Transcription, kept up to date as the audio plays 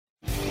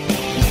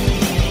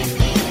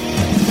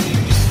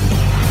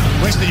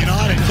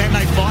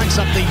Can they find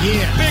something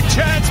here? Big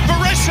chance,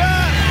 Berisha!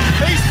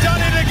 He's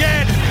done it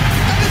again!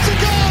 And it's a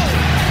goal!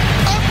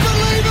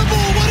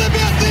 Unbelievable! What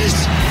about this?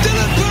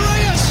 Dylan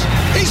Parias,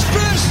 his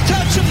first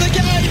touch of the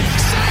game.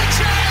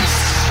 Sanchez!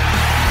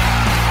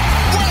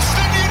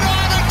 Western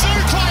United do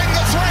claim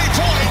the 3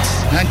 points!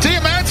 And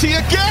Diamanti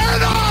again!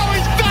 Oh,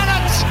 he's done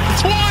it!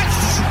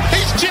 Twice!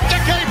 He's chipped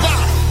a keeper!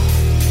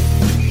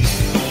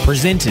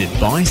 Presented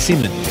by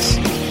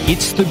Simmons.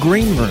 It's The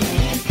Green Room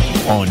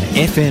on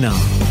FNR,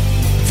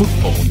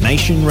 Football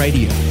Nation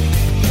Radio.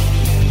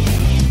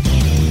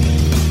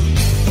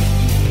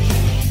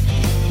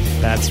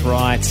 That's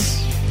right.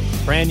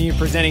 Brand new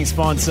presenting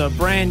sponsor,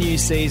 brand new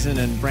season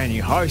and brand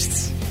new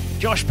hosts.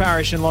 Josh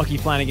Parrish and Lockie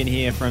Flanagan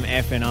here from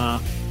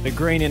FNR. The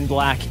Green and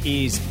Black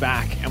is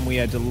back and we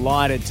are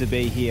delighted to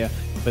be here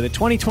for the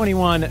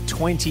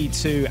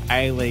 2021-22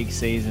 A-League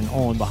season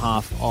all on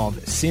behalf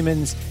of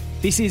Simmons.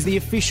 This is the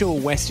official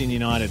Western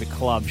United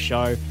Club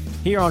show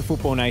here on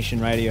Football Nation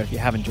Radio. If you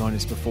haven't joined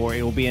us before,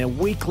 it will be a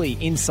weekly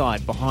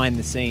insight behind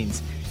the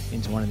scenes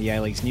into one of the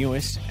A-League's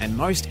newest and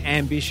most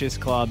ambitious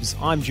clubs.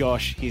 I'm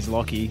Josh, here's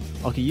Lockie.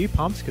 Lockie, you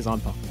pumped? Because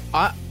I'm pumped.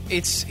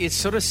 It's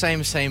sort of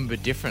same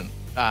but different.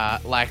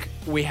 Like,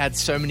 we had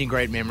so many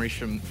great memories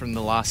from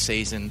the last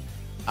season,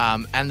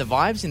 and the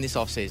vibes in this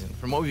off-season,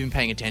 from what we've been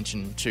paying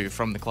attention to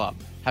from the club,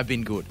 have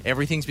been good.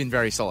 Everything's been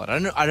very solid.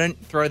 I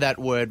don't throw that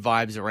word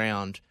vibes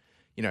around,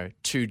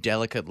 too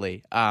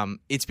delicately.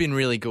 It's been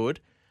really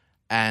good,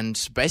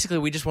 and basically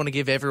we just want to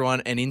give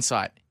everyone an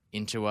insight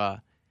into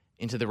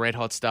the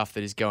red-hot stuff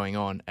that is going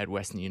on at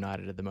Western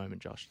United at the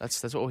moment, Josh.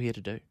 That's what we're here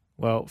to do.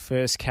 Well,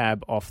 first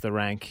cab off the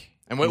rank.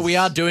 And we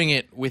are doing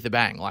it with a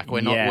bang. Like,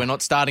 we're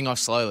not starting off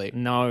slowly.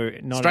 No,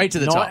 straight to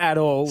the top. Not at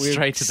all.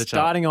 Straight to the top.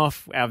 Starting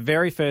off, our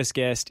very first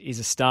guest is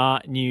a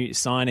star new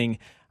signing,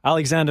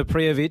 Alexander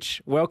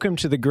Prijovic. Welcome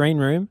to the Green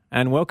Room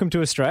and welcome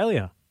to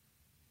Australia.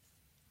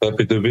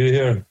 Happy to be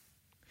here.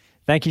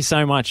 Thank you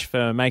so much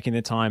for making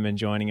the time and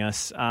joining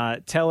us.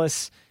 Tell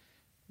us,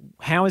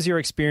 how has your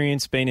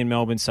experience been in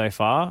Melbourne so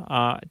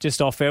far?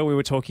 Just off air, we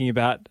were talking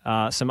about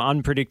some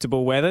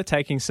unpredictable weather,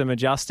 taking some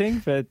adjusting,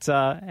 but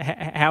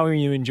how are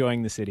you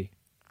enjoying the city?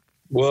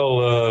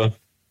 Well,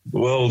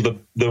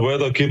 the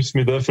weather keeps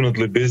me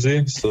definitely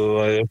busy, so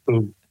I have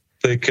to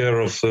take care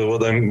of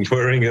what I'm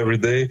wearing every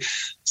day.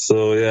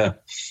 So, yeah.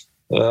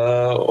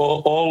 Overall,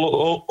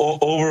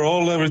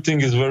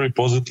 everything is very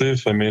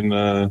positive. I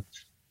mean,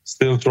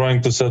 still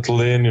trying to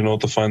settle in,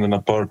 to find an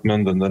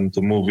apartment and then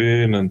to move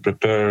in and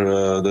prepare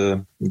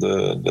the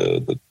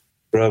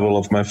travel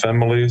of my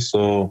family.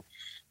 So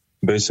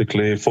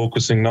basically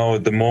focusing now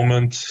at the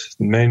moment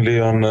mainly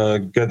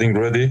on getting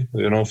ready,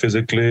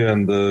 physically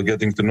and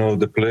getting to know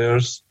the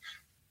players.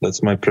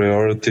 That's my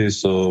priority.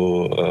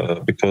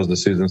 So because the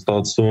season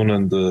starts soon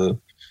and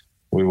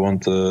we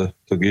want to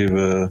give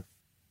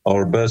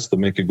our best to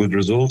make a good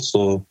result.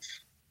 So,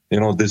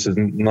 this is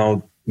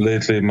now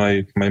lately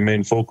my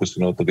main focus,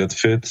 to get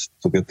fit,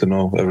 to get to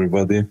know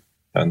everybody,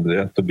 and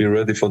to be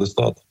ready for the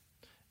start.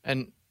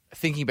 And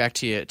thinking back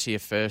to your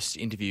first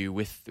interview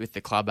with the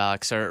club,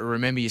 Alex, so I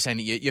remember you saying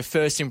that your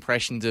first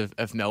impressions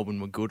of Melbourne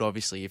were good.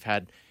 Obviously, you've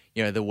had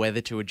the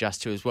weather to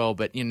adjust to as well.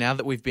 But now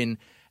that we've been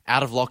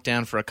out of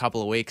lockdown for a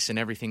couple of weeks and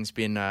everything's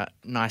been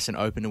nice and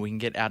open and we can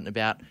get out and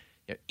about,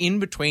 in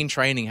between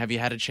training, have you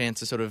had a chance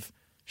to sort of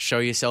show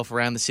yourself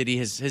around the city?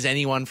 Has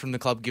anyone from the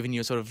club given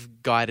you a sort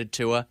of guided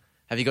tour?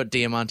 Have you got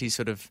Diamanti's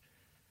sort of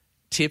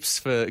tips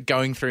for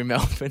going through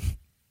Melbourne?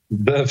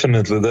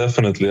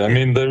 Definitely. I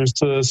mean, there's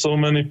so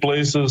many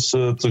places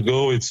to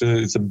go. It's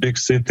a big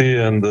city,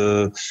 and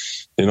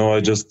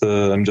I'm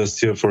just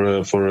here for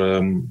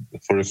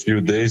a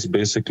few days,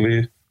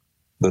 basically.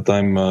 That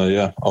I'm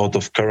out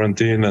of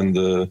quarantine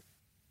and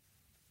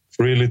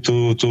freely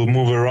to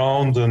move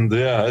around. And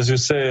as you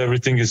say,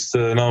 everything is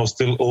now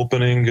still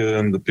opening,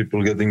 and the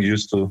people getting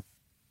used to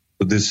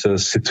this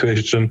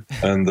situation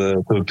and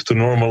to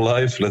normal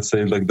life, let's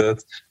say it like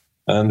that.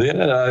 And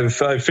I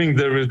think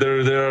there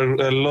are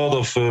a lot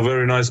of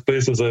very nice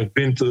places. I've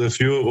been to a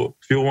few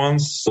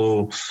ones,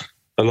 so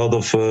a lot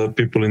of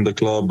people in the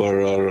club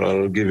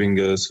are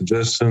giving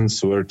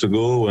suggestions where to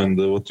go and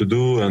what to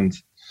do. And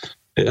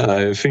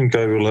I think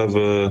I will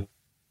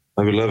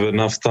have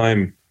enough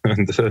time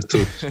and to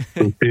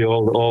see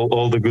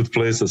all the good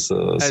places.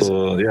 I'm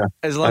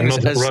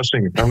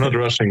not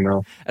rushing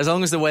now. As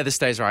long as the weather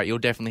stays right, you'll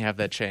definitely have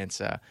that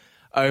chance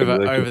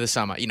over the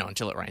summer,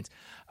 until it rains.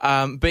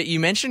 But you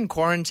mentioned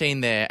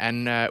quarantine there,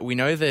 and we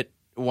know that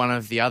one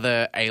of the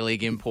other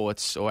A-League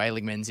imports or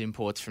A-League men's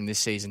imports from this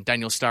season,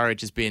 Daniel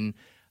Sturridge, has been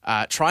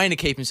trying to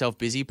keep himself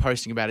busy,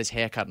 posting about his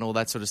haircut and all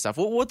that sort of stuff.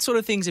 What sort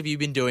of things have you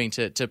been doing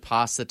to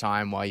pass the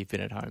time while you've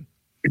been at home?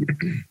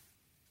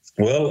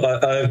 Well,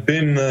 I've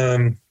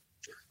been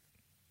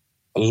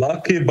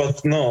lucky,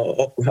 but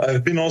no,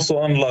 I've been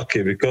also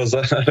unlucky because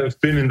I've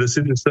been in the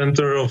city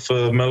center of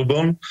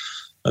Melbourne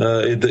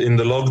in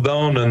the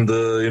lockdown, and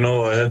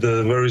I had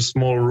a very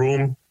small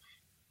room.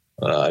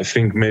 I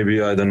think maybe,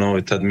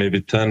 it had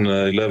maybe 10,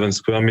 11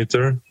 square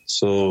meter.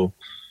 So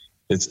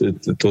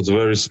It was a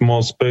very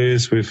small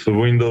space with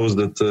windows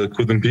that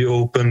couldn't be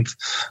opened.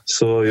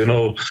 So,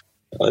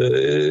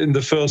 in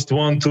the first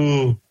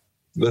 1-2,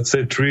 let's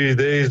say 3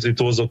 days,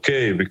 it was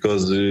okay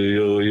because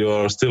you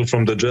are still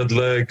from the jet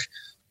lag,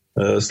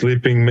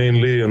 sleeping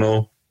mainly, at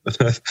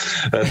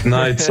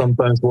night,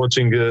 sometimes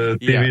watching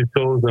TV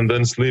shows and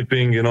then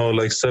sleeping,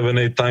 like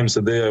 7-8 times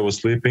a day I was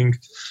sleeping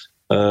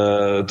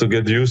to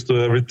get used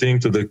to everything,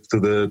 to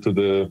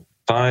the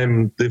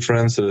time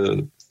difference,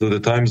 to the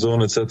time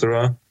zone,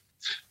 etc.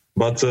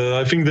 But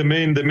I think the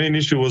main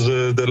issue was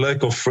the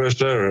lack of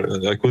fresh air.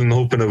 I couldn't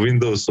open a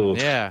window, so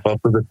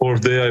after the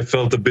 4th day, I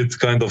felt a bit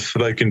kind of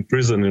like in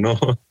prison,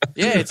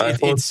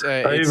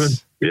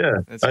 Yeah,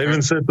 I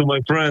even said to my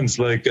friends,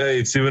 like, hey,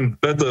 it's even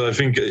better. I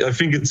think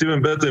it's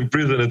even better in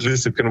prison. At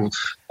least you can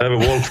have a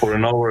walk for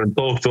an hour and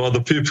talk to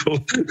other people.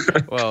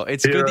 Well,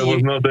 it's Here good that I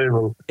was not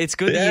able. It's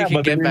good that you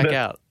can get back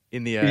out.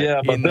 In the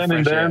but then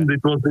in the end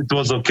it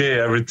was okay.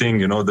 Everything,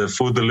 the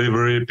food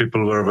delivery,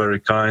 people were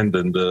very kind,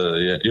 and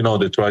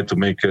they tried to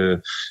make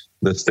the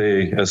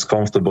stay as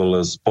comfortable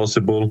as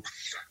possible.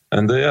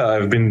 And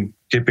I've been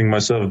keeping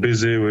myself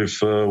busy with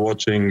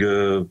watching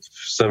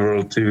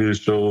several TV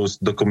shows,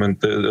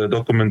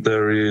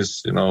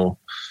 documentaries.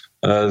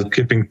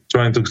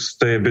 Trying to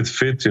stay a bit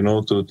fit.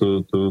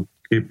 To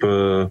keep.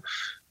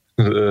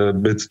 A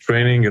bit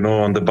training,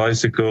 on the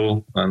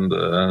bicycle and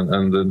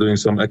doing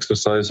some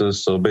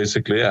exercises. So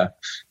basically,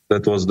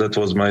 that was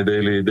my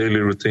daily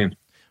routine.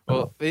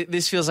 Well,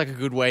 this feels like a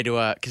good way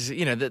to, because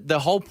the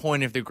whole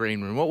point of the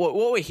Green Room, what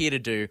we're here to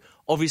do,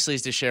 obviously,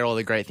 is to share all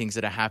the great things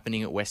that are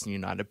happening at Western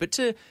United, but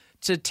to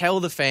tell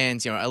the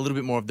fans, a little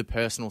bit more of the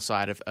personal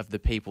side of the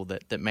people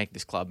that make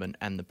this club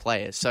and the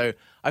players. So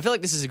I feel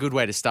like this is a good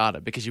way to start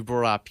it because you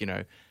brought up,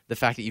 the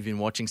fact that you've been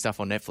watching stuff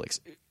on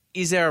Netflix.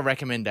 Is there a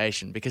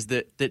recommendation because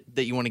that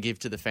you want to give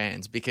to the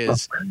fans?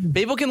 Because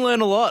people can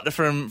learn a lot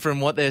from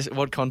what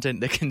content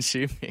they're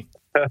consuming.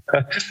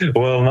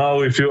 Well,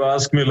 now if you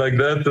ask me like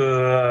that,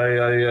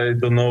 I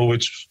don't know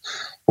which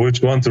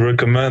one to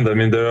recommend. I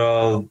mean, there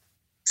are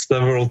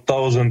several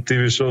thousand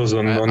TV shows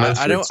on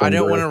Netflix. I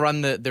don't want to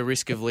run the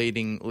risk of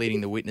leading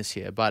the witness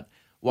here, but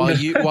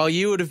while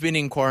you would have been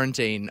in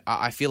quarantine,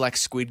 I feel like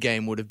Squid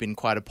Game would have been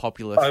quite a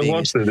popular thing. I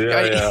watched it,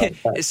 yeah.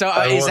 So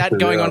is that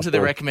going onto the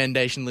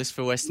recommendation list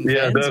for Western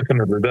fans? Yeah,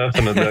 definitely.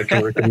 I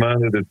can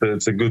recommend it.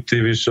 It's a good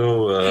TV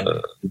show,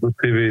 good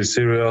TV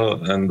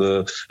serial, and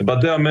but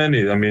there are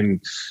many. I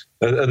mean,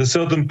 at a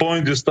certain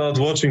point, you start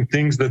watching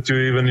things that you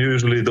even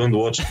usually don't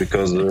watch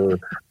because. You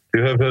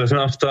have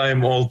enough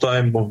time, all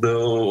time of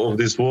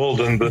this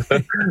world, and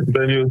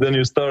then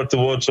you start to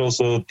watch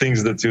also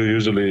things that you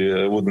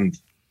usually wouldn't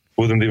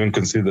even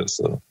consider.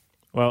 So,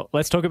 well,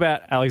 let's talk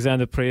about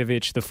Alexander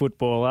Prijovic, the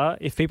footballer.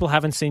 If people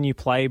haven't seen you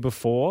play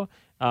before,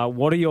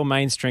 what are your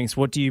main strengths?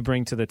 What do you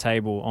bring to the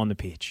table on the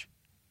pitch?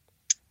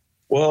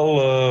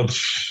 Well,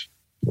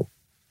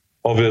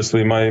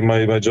 obviously,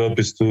 my job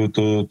is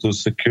to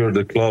secure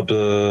the club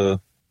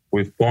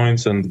with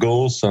points and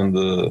goals, and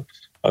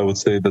I would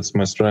say that's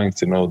my strength.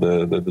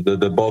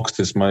 The box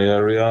is my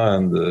area,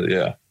 and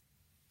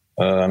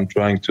I'm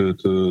trying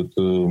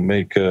to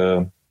make.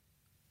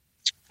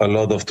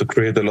 To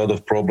create a lot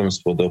of problems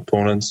for the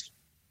opponents,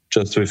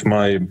 just with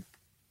my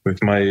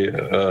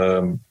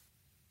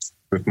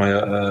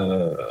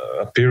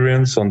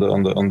appearance on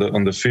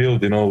the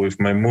field, with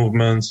my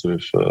movements,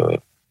 with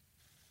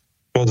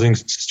causing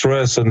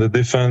stress on the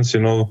defense,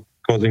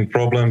 causing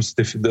problems,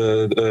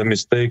 the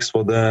mistakes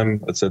for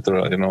them,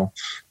 etc.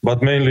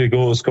 But mainly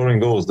scoring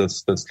goals.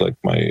 That's like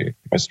my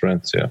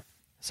strength. Yeah.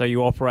 So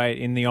you operate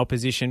in the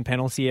opposition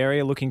penalty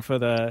area, looking for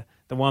the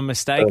one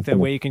mistake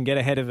where you can get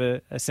ahead of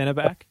a centre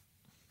back?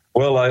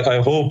 Well,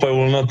 I hope I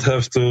will not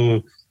have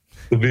to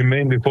be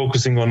mainly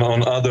focusing on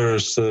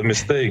others'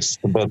 mistakes,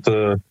 but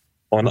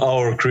on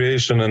our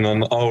creation and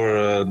on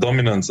our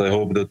dominance. I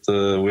hope that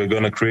we're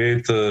going to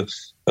create a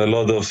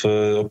lot of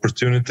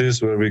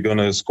opportunities where we're going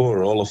to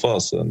score, all of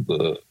us. And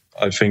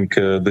I think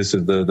this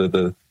is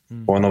the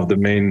one of the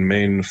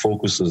main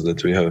focuses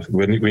that we have.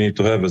 We need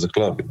to have as a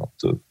club,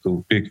 to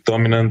be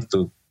dominant,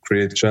 to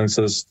create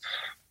chances.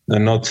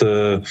 And not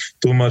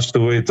too much to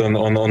wait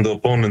on the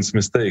opponent's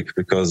mistake,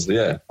 because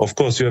of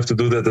course you have to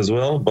do that as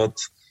well. But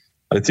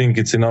I think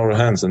it's in our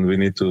hands, and we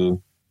need to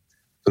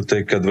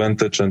take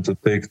advantage and to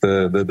take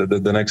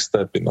the next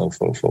step,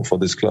 for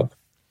this club.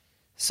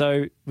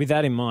 So, with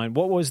that in mind,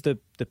 what was the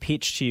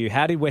pitch to you?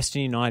 How did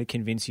Western United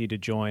convince you to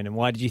join, and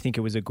why did you think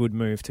it was a good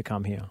move to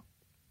come here?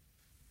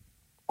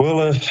 Well,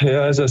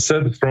 as I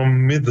said,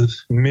 from mid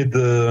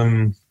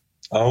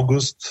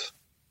August.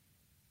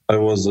 I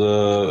was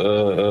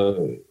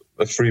a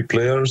free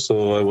player,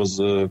 so I was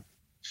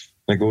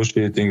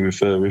negotiating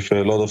with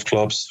a lot of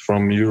clubs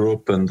from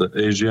Europe and the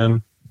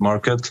Asian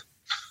market.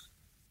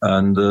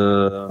 And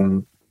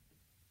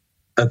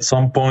at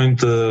some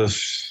point, I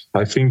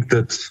think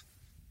that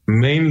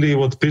mainly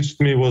what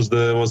pitched me was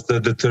the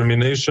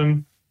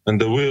determination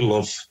and the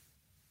will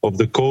of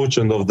the coach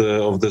and of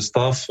the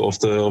staff of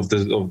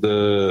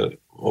the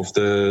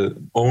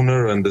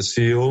owner and the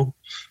CEO,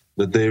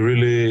 that they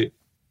really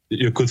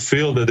you could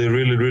feel that they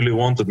really, really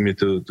wanted me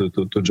to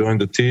join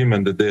the team,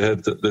 and that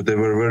they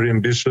were very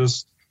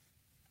ambitious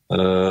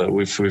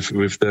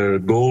with their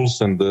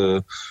goals and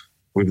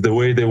with the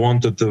way they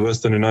wanted the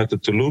Western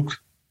United to look.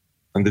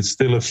 And it's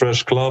still a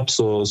fresh club,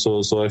 so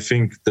I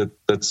think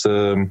that's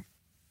a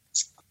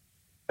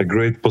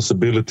great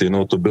possibility,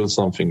 to build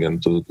something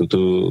and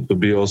to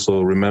be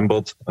also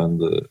remembered.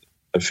 And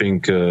I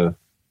think the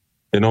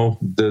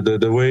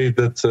way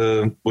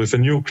that with a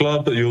new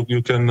club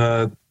you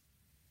can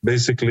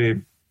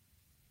basically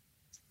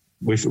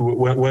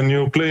when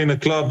you play in a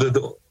club that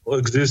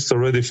exists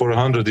already for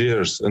 100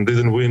 years and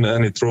didn't win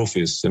any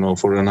trophies,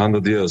 for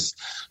 100 years,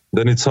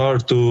 then it's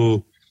hard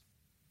to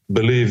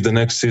believe the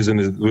next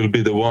season will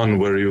be the one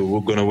where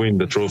you're going to win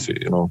the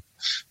trophy,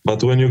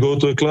 But when you go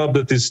to a club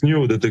that is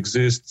new, that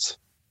exists,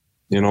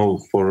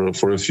 for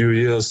a few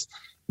years,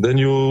 then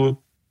you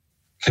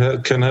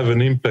can have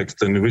an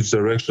impact in which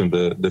direction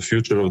the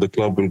future of the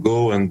club will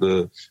go and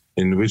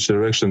in which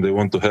direction they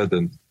want to head.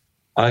 And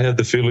I had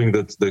the feeling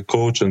that the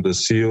coach and the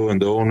CEO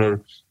and the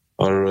owner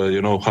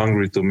are,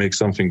 hungry to make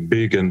something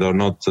big and are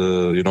not,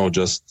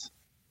 just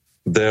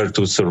there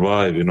to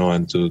survive,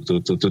 and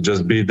to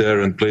just be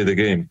there and play the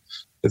game.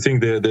 I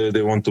think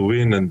they want to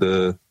win, and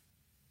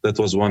that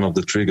was one of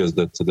the triggers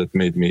that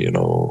made me,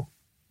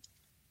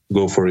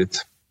 go for it.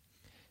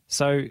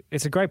 So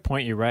it's a great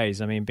point you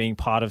raise. I mean, being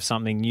part of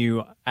something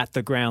new at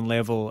the ground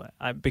level,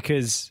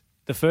 because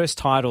the first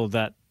title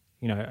that,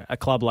 a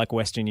club like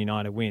Western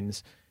United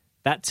wins,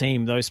 that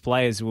team, those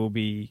players will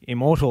be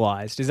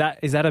immortalised. Is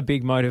that a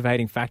big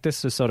motivating factor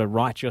to sort of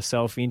write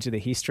yourself into the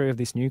history of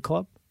this new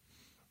club?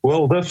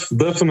 Well,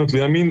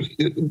 definitely. I mean,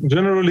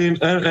 generally,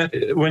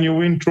 when you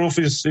win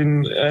trophies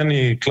in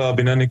any club,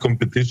 in any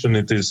competition,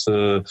 it is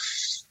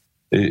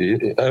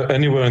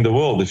anywhere in the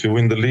world. If you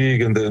win the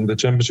league and the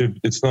championship,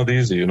 it's not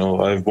easy.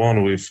 I've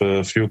won with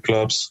a few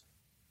clubs,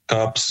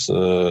 cups,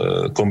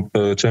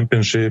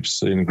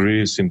 championships in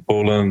Greece, in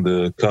Poland,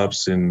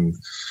 cups in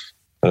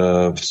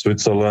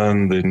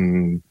Switzerland,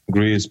 in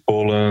Greece,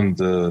 Poland.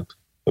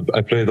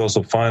 I played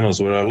also finals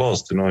where I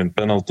lost, in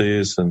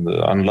penalties and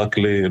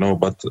unluckily,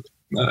 but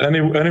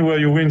anywhere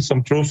you win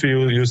some trophy,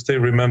 you stay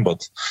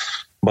remembered.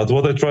 But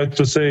what I tried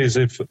to say is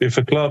if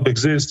a club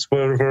exists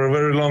for a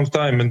very long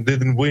time and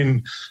didn't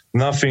win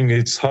nothing,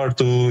 it's hard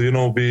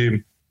to,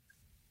 be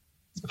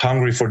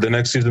hungry for the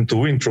next season to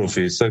win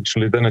trophies.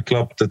 Actually, then a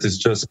club that is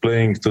just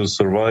playing to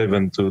survive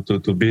and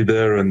to be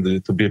there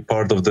and to be a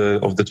part of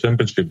the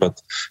championship,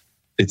 but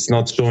it's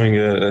not showing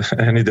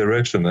any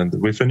direction. And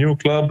with a new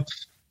club,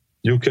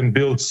 you can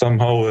build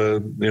somehow,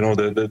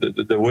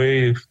 the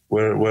way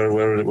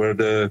where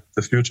the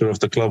future of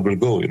the club will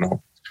go,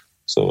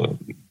 So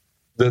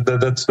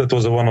that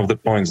was one of the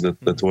points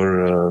that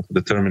were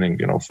determining,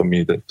 for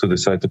me to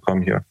decide to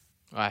come here.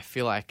 I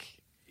feel like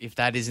if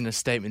that isn't a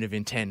statement of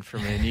intent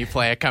from a new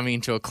player coming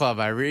into a club,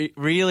 I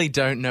really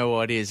don't know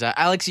what is.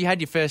 Alex, you had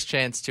your first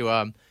chance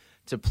to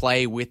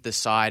play with the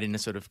side in a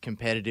sort of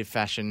competitive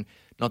fashion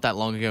not that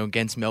long ago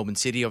against Melbourne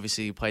City.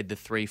 Obviously, you played the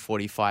 3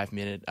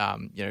 45-minute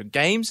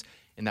games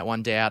in that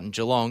one day out in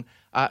Geelong.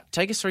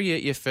 Take us through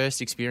your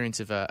first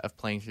experience of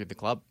playing through the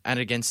club and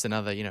against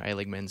another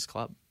A-League men's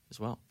club as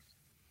well.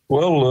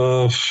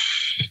 Well,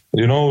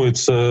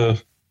 it's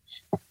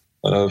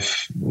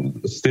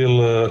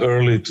still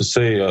early to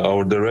say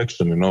our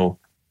direction.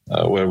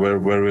 Where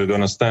we're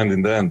going to stand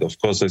in the end. Of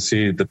course, I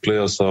see the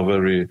players are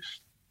very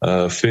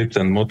fit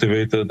and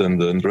motivated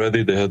and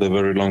ready. They had a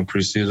very long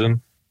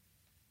preseason.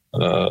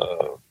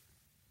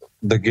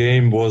 The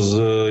game was,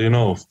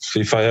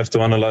 if I have to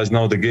analyze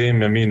now the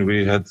game, I mean,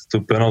 we had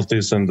 2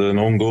 penalties and an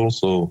own goal.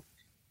 So,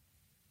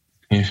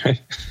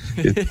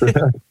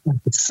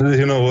 it's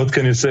what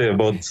can you say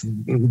about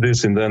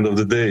this in the end of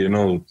the day?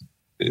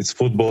 It's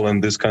football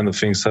and this kind of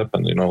things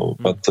happen,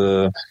 But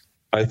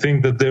I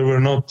think that there were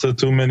not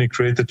too many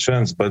created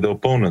chances by the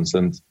opponents.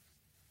 And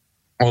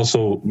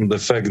also the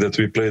fact that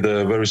we played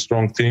a very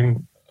strong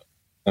team,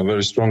 a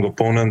very strong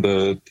opponent,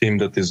 a team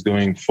that is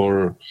going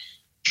for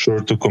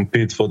sure to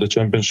compete for the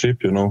championship,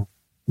 the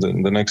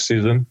next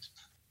season.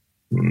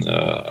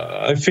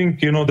 I think,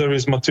 there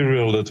is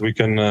material that we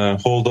can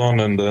hold on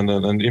and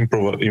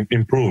improve,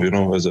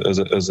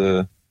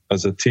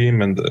 as a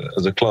team and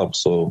as a club.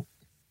 So,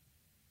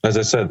 as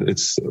I said,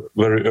 it's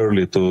very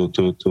early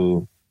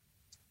to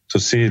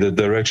see the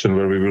direction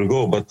where we will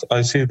go. But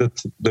I see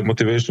that the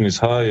motivation is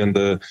high and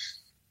the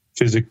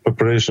physical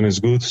preparation is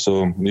good.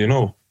 So,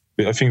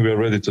 I think we are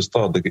ready to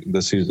start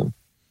the season.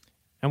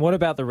 And what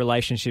about the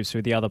relationships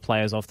with the other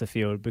players off the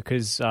field?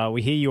 Because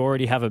we hear you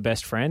already have a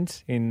best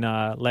friend in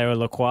Leo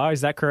Lacroix.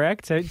 Is that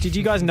correct? Did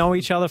you guys know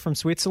each other from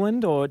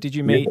Switzerland or did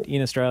you meet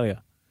in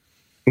Australia?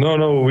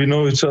 No, we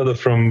know each other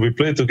we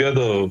played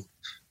together.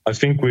 I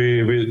think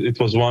it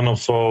was one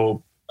of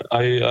our...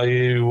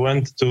 I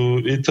went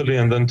to Italy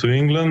and then to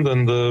England,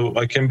 and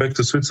I came back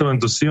to Switzerland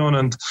to Sion,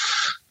 and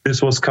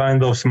this was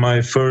kind of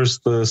my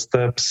first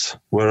steps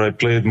where I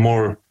played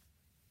more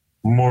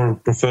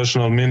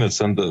professional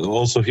minutes, and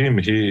also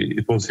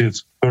it was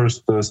his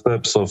first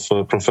steps of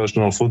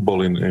professional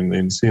football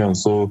in Sion.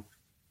 So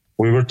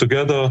we were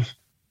together,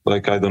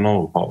 like, I don't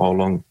know how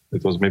long.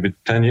 It was maybe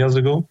 10 years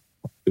ago,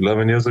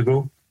 11 years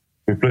ago.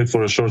 We played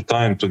for a short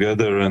time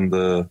together, and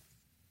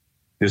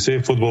you see,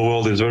 football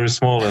world is very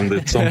small, and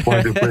at some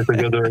point you play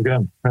together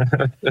again.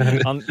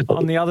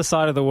 on the other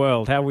side of the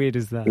world. How weird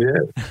is that?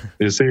 Yeah,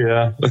 you see,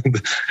 yeah.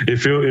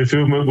 If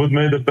you would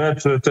made a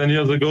bet 10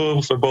 years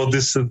ago about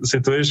this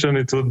situation,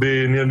 it would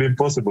be nearly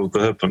impossible to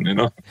happen, you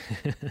know.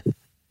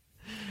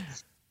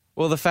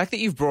 Well, the fact that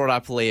you've brought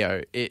up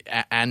Leo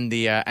and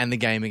the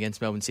game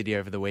against Melbourne City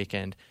over the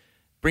weekend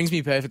brings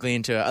me perfectly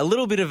into a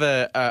little bit of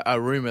a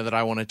rumour that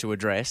I wanted to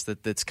address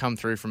that's come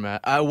through from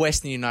a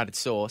Western United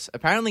source.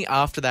 Apparently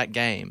after that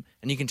game,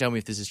 and you can tell me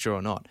if this is true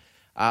or not,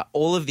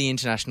 all of the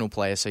international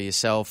players, so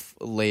yourself,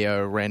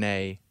 Leo,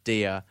 Rene,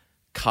 Dia,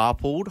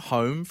 carpooled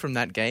home from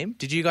that game.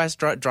 Did you guys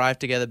drive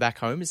together back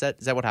home? Is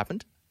that what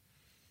happened?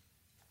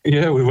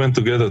 Yeah, we went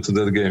together to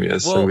that game,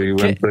 yes. Well, and we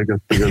went back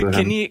together.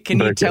 Can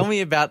you tell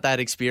me about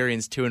that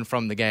experience to and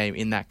from the game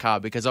in that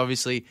car? Because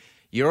obviously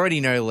you already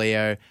know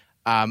Leo.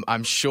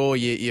 I'm sure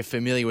you're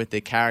familiar with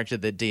the character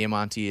that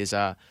Diamanti is.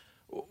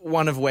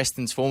 One of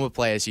Western's former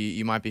players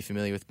you might be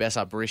familiar with,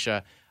 Besart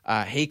Berisha.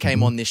 He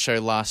came on this show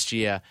last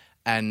year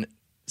and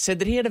said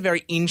that he had a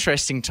very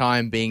interesting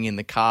time being in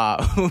the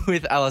car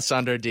with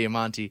Alessandro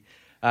Diamanti.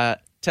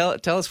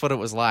 Tell us what it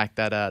was like,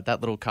 that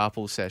little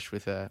carpool sesh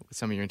with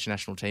some of your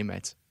international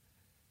teammates.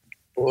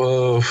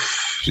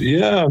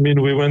 Yeah, I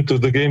mean, we went to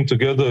the game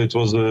together. It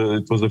was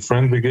a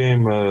friendly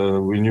game.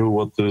 We knew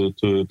what to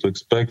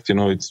expect. You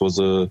know, it was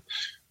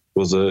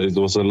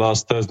a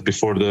last test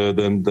before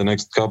the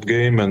next cup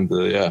game, and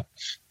yeah,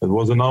 it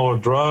was an hour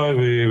drive.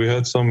 We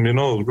had some, you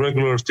know,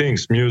 regular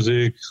things,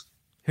 music.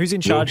 Who's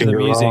in charge of the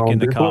music in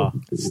the car?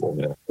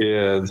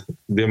 Yeah,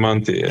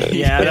 Diamanti.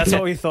 Yeah, that's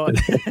what we thought.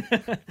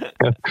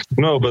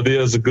 No, but he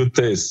has a good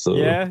taste. So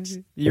yeah,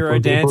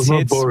 Eurodance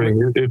hits.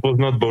 It was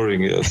not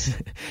boring, yes.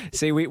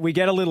 See, we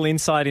get a little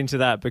insight into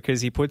that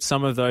because he put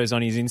some of those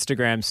on his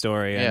Instagram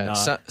story. Yeah,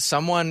 and,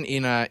 someone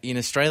in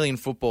Australian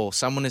football,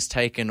 someone has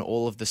taken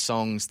all of the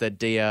songs that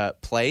Dia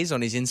plays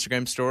on his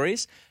Instagram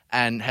stories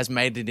and has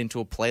made it into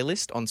a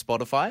playlist on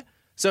Spotify.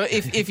 So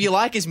if you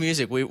like his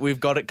music, we've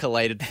got it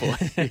collated for you.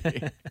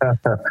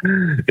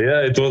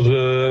 Yeah, it was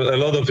a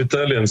lot of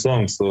Italian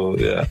songs, so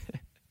yeah.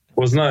 It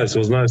was nice. It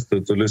was nice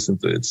to listen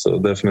to it. So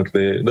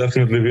definitely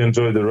we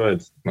enjoyed the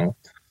ride. No?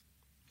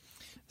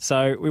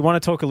 So we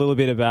want to talk a little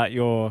bit about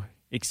your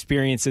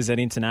experiences at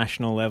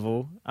international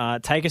level.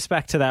 Take us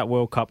back to that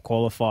World Cup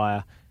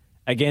qualifier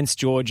against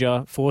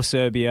Georgia for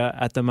Serbia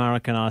at the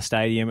Maracanã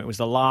Stadium. It was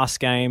the last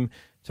game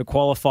to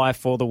qualify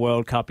for the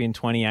World Cup in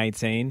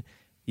 2018.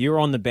 You were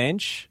on the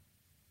bench.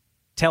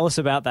 Tell us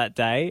about that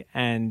day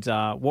and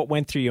what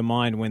went through your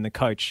mind when the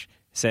coach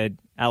said,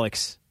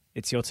 Alex,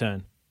 it's your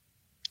turn.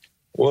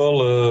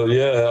 Well,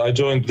 yeah, I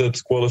joined that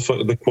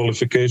the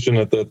qualification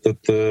at that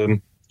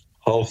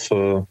half,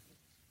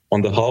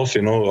 on the half,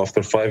 you know,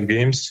 after 5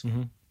 games.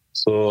 Mm-hmm.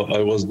 So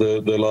I was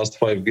the last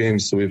 5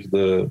 games with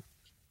the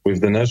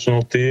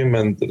national team,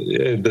 and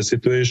yeah, the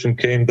situation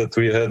came that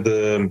we had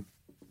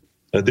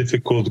a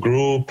difficult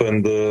group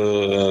and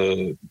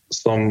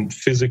some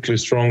physically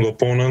strong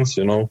opponents,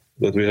 you know,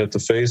 that we had to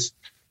face.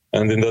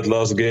 And in that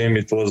last game,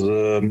 it was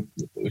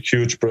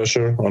huge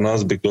pressure on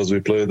us because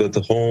we played at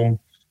home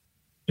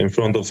in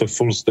front of a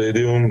full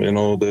stadium. You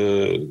know,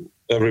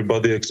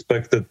 everybody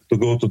expected to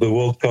go to the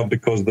World Cup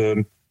because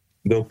the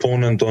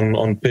opponent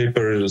on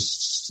paper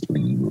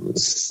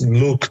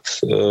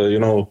looked,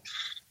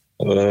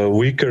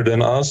 weaker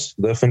than us,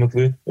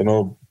 definitely. You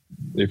know,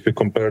 if you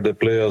compare the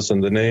players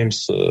and the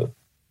names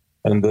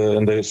and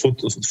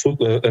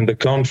the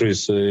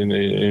countries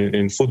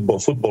in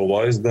football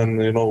wise, then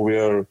you know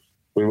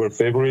we were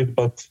favorite.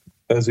 But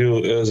as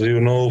you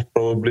know,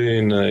 probably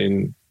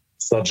in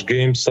such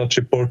games, such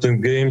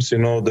important games, you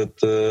know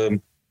that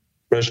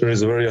pressure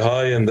is very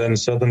high, and then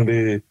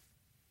suddenly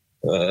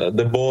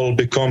the ball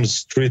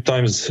becomes 3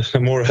 times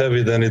more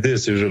heavy than it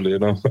is usually, you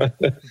know.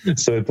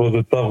 So it was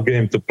a tough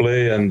game to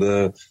play, and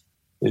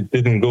it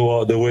didn't go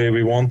out the way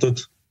we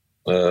wanted.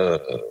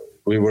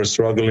 We were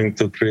struggling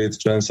to create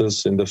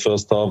chances in the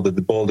first half. The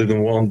ball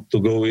didn't want to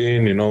go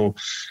in, you know.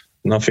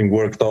 Nothing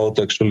worked out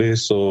actually.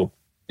 So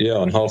yeah,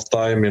 on half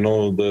time, you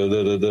know,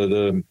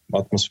 the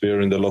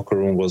atmosphere in the locker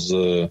room was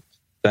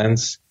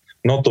tense.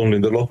 Not only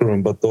in the locker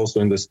room, but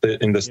also in the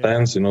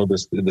stands. You know,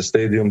 the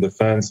stadium, the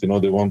fans. You know,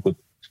 they wanted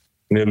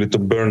nearly to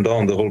burn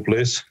down the whole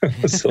place.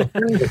 So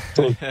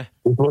it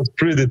was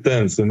pretty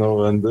tense, you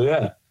know. And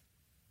yeah,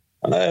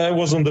 I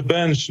was on the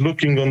bench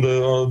looking on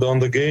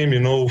the game.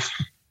 You know,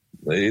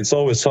 it's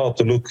always hard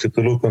to look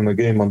on the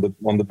game on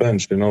the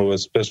bench. You know,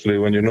 especially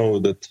when you know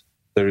that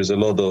there is a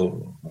lot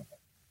of.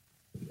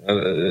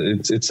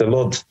 It's a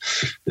lot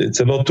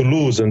to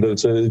lose, and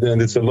it's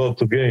a lot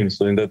to gain.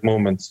 So in that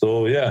moment,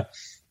 so yeah,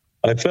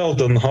 I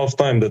felt on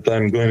halftime that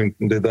I'm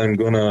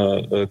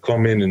gonna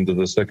come into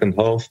the second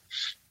half,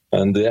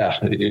 And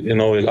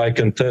I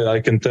can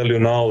tell you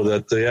now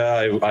that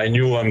I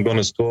knew I'm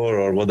gonna score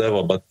or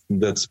whatever, but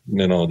that's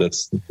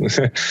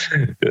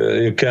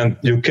you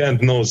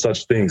can't know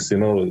such things.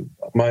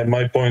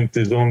 My point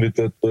is only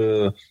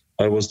that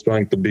I was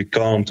trying to be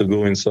calm, to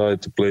go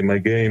inside, to play my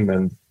game,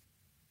 and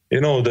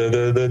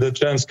the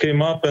chance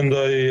came up, and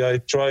I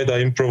tried,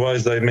 I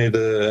improvised, I made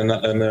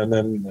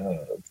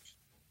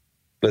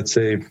let's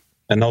say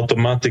an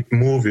automatic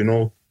move,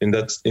 in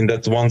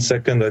that 1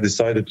 second I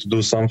decided to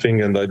do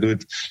something, and I do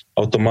it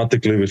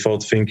automatically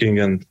without thinking,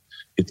 and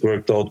it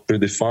worked out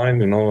pretty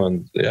fine,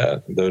 and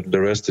the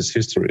rest is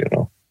history,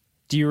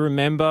 Do you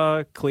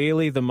remember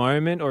clearly the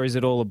moment, or is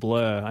it all a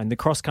blur? And the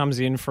cross comes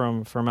in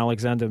from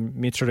Alexander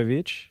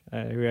Mitrovic,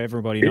 who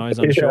everybody knows,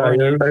 I'm sure.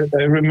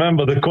 I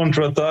remember the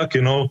counter-attack,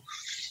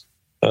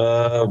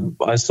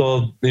 I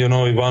saw,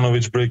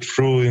 Ivanovic break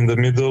through in the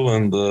middle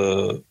and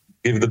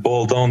give the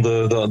ball down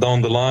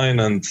the line,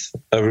 and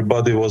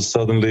everybody was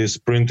suddenly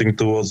sprinting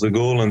towards the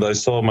goal, and I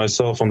saw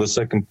myself on the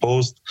second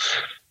post.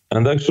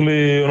 And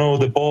actually,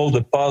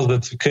 the pass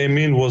that came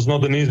in was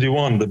not an easy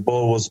one. The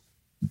ball was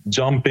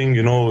jumping,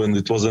 and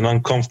it was an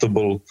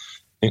uncomfortable,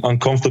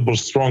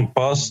 strong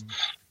pass.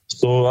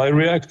 So I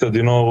reacted,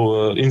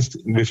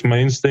 with my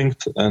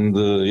instinct, and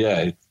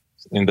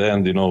in the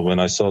end, when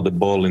I saw the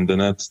ball in the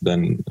net,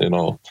 then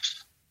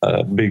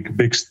a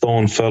big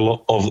stone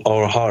fell off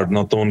our heart,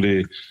 not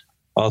only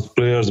us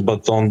players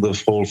but on the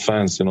whole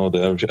fans.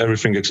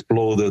 Everything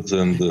exploded,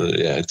 and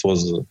it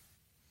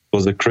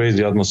was a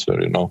crazy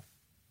atmosphere.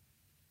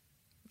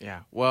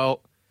 Yeah,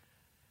 well,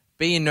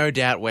 be in no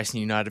doubt, Western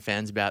United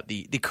fans, about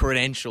the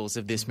credentials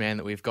of this man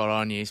that we've got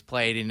on. He's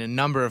played in a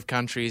number of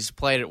countries,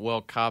 played at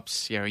World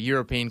Cups,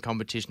 European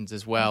competitions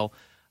as well.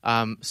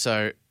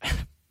 So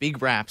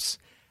big raps.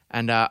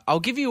 And I'll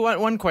give you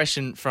one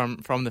question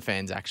from the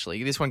fans,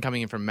 actually. This one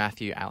coming in from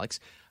Matthew Alex.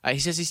 He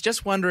says he's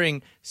just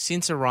wondering,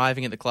 since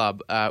arriving at the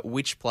club,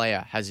 which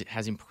player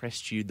has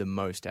impressed you the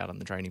most out on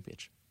the training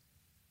pitch?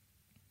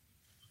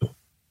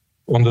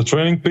 On the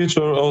training pitch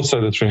or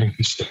outside the training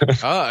pitch?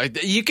 Oh,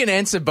 you can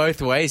answer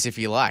both ways if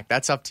you like.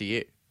 That's up to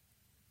you.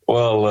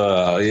 Well,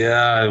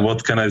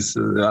 what can I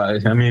say?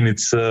 I mean,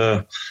 it's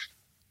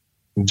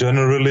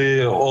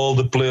generally all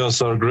the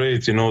players are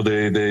great.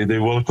 They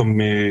welcome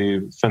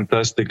me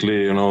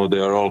fantastically. They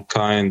are all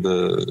kind,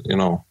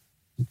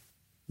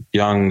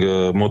 young,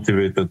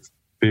 motivated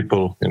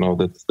people,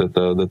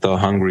 that are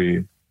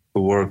hungry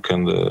to work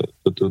and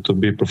to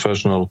be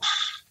professional.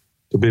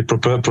 To be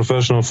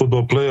professional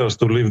football players,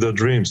 to live their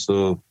dreams.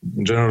 So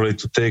generally,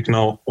 to take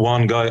now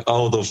one guy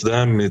out of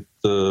them, it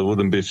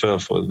wouldn't be fair.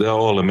 They are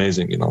all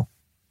amazing,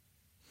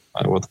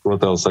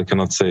 What else? I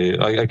cannot say.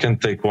 I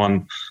can't take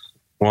one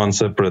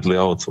separately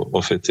out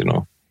of it,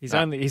 He's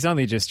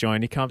only just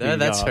joined. He can't be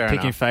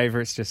picking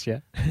favourites just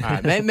yet. All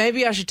right,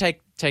 maybe I should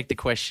take the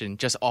question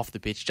just off the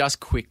pitch,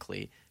 just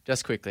quickly,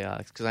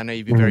 Alex, because I know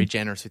you've been very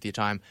generous with your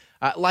time.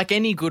 Like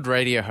any good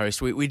radio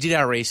host, we did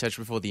our research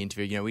before the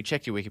interview. We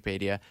checked your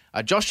Wikipedia.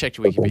 Josh checked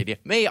your Wikipedia.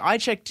 Me, I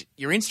checked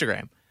your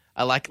Instagram.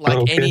 Like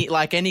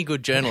any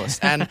good journalist.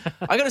 And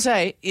I got to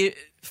say,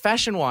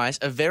 fashion-wise,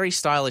 a very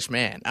stylish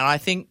man, and I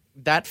think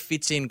that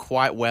fits in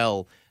quite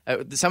well.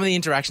 Some of the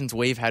interactions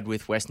we've had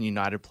with Western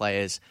United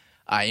players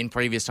in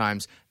previous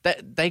times,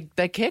 they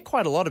care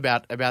quite a lot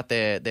about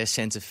their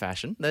sense of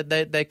fashion.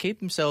 They keep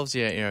themselves,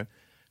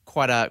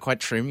 quite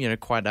trim,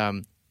 quite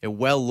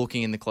well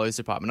looking in the clothes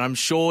department. I'm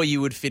sure you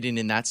would fit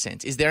in that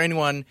sense. Is there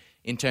anyone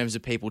in terms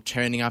of people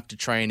turning up to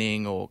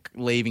training or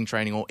leaving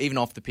training or even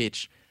off the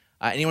pitch,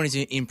 anyone who's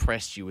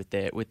impressed you with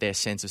their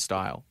sense of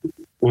style?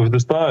 With the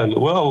style,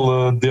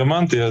 well,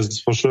 Diamante has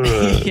for sure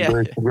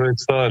a great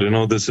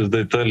style. This is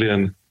the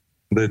Italian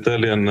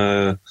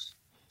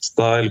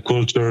style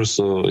culture.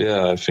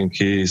 So I think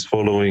he's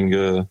following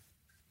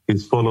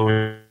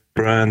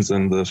brands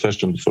and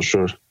fashion for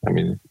sure. I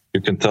mean, you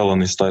can tell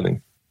on his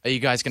styling. Are you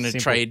guys going to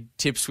trade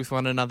tips with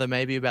one another,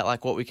 maybe about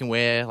like what we can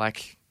wear,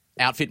 like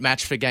outfit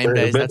match for game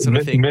days, that sort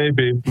of thing?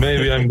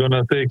 Maybe I'm going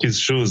to take his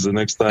shoes the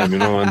next time,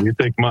 and you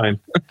take mine.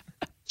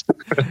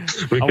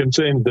 We can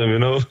change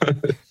them,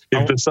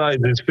 If the size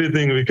is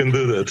fitting, we can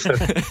do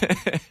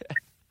that.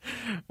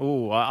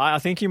 Oh, I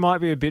think you might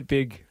be a bit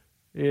big.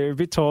 You're a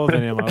bit taller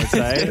than him, I would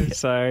say.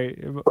 So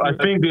I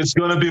think it's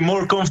going to be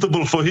more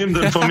comfortable for him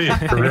than for me.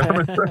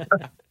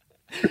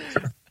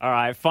 All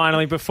right,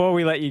 finally, before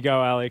we let you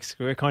go, Alex,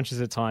 we're conscious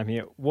of time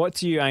here. What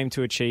do you aim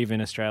to achieve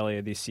in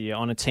Australia this year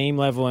on a team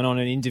level and on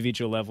an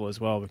individual level as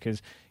well?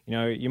 Because,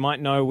 you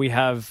might know we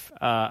have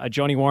a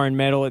Johnny Warren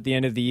medal at the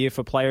end of the year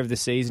for Player of the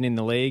Season in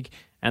the league,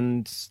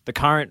 and the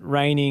current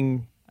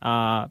reigning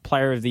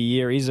Player of the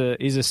Year is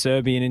a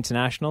Serbian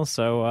international.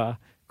 So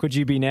could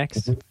you be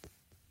next?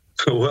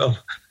 Well,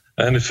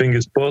 anything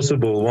is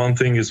possible. One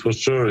thing is for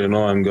sure,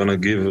 I'm going to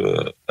give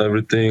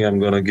everything. I'm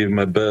going to give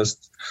my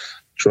best.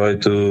 Try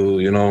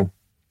to,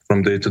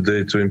 from day to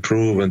day to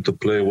improve and to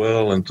play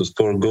well and to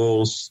score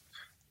goals,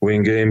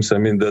 win games. I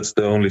mean, that's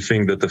the only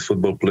thing that a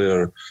football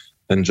player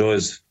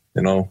enjoys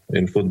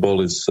in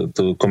football is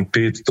to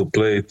compete, to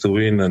play, to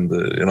win, and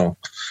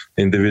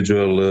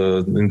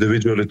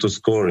individually to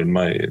score. In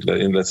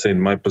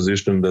my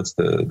position, that's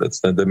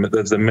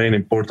the main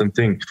important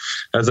thing.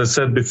 As I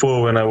said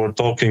before, when I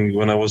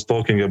was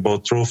talking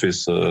about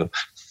trophies,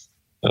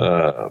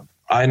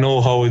 I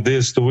know how it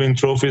is to win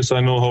trophies.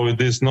 I know how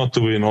it is not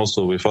to win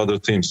also with other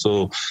teams.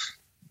 So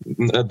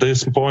at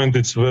this point,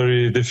 it's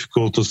very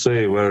difficult to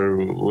say where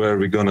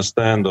we're going to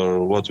stand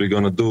or what we're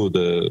going to do.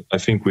 I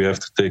think we have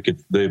to take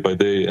it day by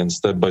day and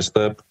step by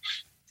step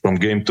from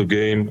game to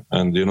game.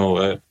 And,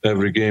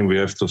 every game we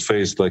have to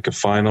face like a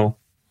final.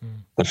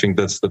 I think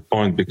that's the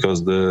point,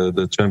 because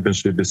the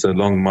championship is a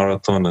long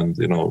marathon, and,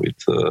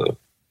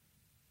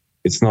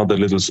 it's not a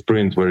little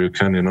sprint where you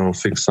can,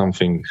 fix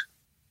something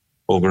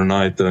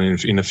overnight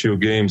and in a few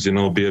games,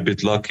 be a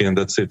bit lucky and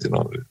that's it.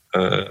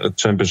 A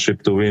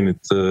championship to win,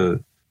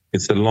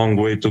 it's a long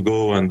way to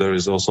go, and there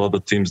is also other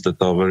teams that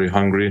are very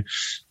hungry.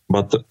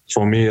 But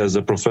for me, as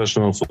a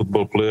professional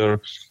football player,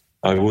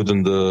 I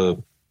wouldn't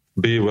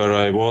be where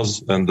I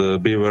was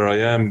and be where I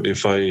am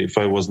if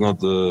I was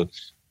not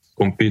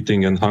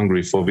competing and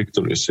hungry for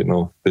victories.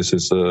 This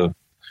is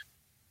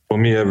for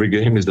me, every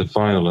game is the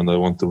final, and I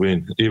want to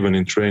win, even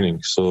in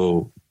training.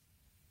 So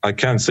I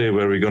can't say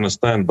where we're going to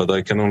stand, but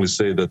I can only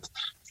say that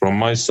from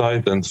my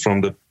side and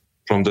from that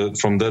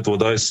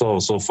what I saw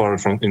so far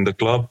in the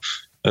club,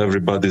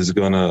 everybody's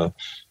gonna,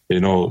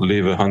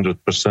 leave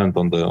 100%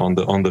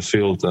 on the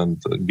field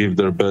and give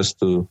their best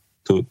to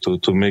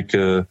make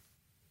a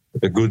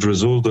good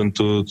result and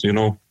to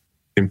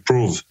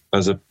improve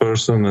as a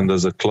person and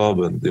as a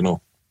club and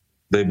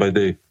day by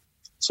day.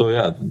 So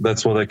yeah,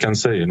 that's what I can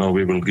say.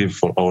 We will give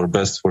for our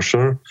best for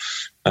sure,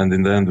 and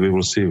in the end we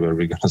will see where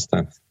we're gonna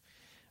stand.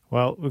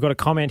 Well, we've got a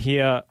comment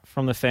here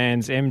from the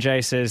fans.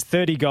 MJ says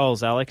 30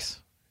 goals,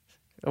 Alex.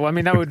 Well, I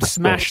mean, that would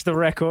smash the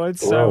record.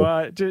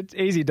 So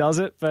easy does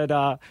it,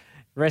 but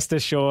rest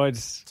assured.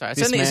 Sorry,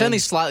 it's only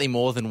slightly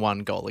more than one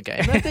goal a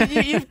game.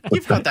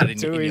 You've got that in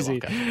your easy.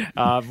 There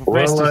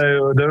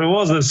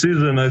was a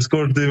season I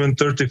scored even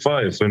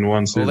 35 in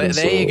one season. Well,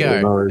 there you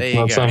go. It's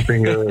not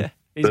something that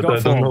I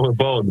don't know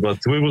about, but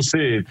we will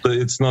see.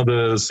 It's not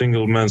a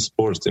single man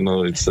sport.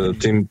 It's a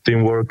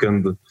teamwork,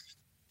 and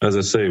as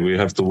I say, we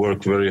have to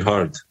work very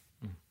hard.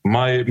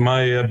 My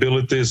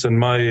abilities and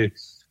my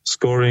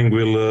scoring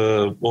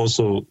will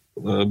also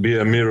be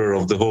a mirror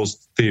of the whole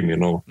team,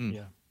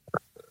 Yeah.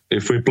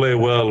 If we play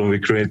well and we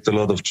create a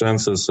lot of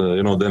chances,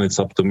 then it's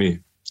up to me.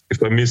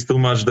 If I miss too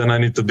much, then I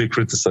need to be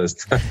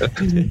criticized.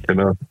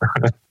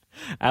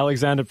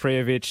 Alexander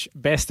Prijovic,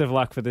 best of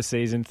luck for the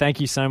season.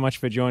 Thank you so much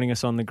for joining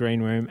us on the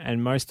Green Room,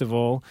 and most of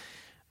all,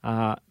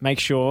 make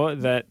sure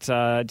that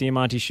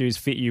Diamante shoes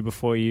fit you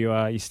before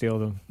you steal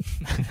them.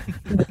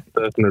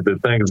 Definitely.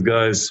 Thanks,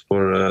 guys,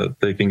 for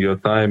taking your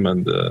time,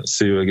 and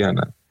see you again.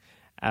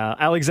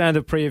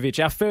 Alexander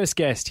Prijovic, our first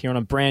guest here on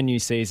a brand new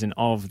season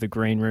of The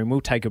Green Room.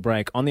 We'll take a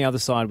break. On the other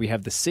side, we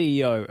have the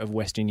CEO of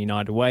Western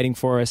United waiting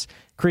for us,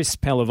 Chris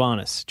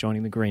Pelavanis,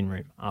 joining The Green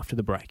Room after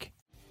the break.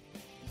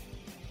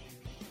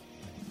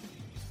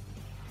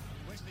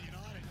 Western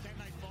United, can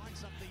they find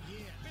something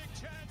here? Big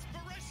chance,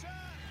 Berisha!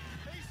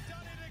 He's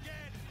done it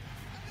again!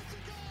 And it's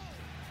a goal!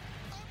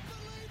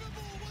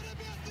 Unbelievable! What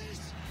about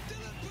this?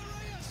 Dylan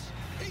Piraeus,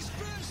 his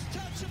first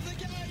touch of the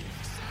game.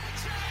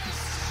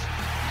 Sanchez!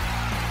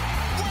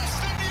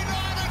 Western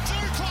United do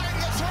claim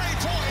the 3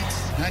 points.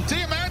 And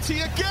Diamante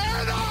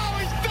again. Oh,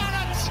 he's done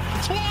it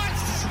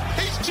twice.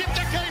 He's chipped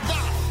a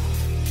keeper.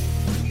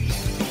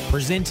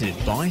 Presented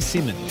by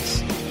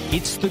Simmons.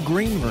 It's The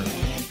Green Room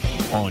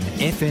on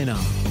FNR,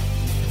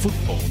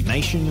 Football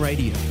Nation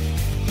Radio.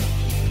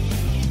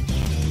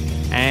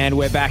 And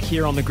we're back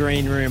here on The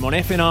Green Room on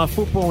FNR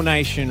Football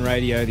Nation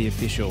Radio, the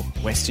official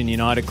Western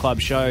United club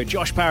show.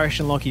 Josh Parrish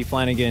and Lockie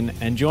Flanagan.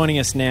 And joining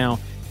us now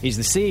is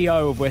the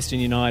CEO of Western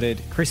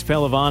United, Chris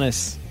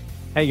Pelavanis.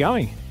 How you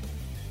going?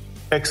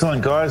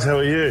 Excellent, guys. How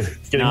are you?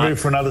 Getting ready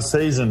for another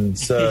season.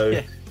 So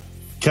you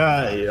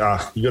got it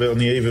on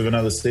the eve of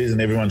another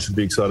season. Everyone should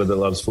be excited that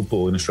loves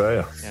football in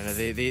Australia. Yeah,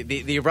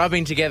 the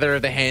rubbing together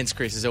of the hands,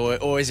 Chris, is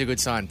always a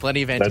good sign.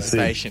 Plenty of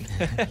anticipation.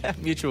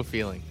 Mutual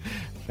feeling.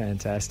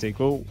 Fantastic.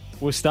 Well,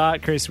 we'll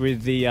start, Chris,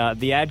 with the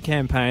ad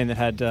campaign that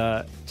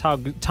had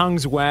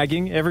tongues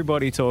wagging,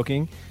 everybody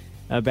talking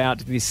about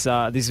this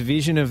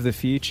vision of the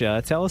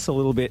future. Tell us a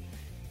little bit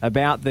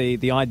about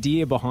the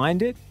idea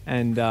behind it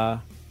and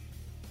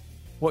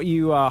what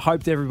you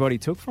hoped everybody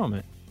took from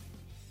it.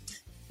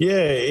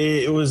 Yeah,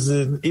 it was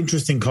an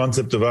interesting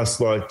concept of us,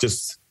 we've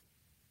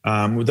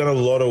done a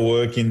lot of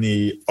work in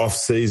the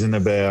off-season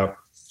about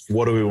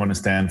what do we want to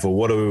stand for,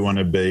 what do we want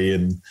to be,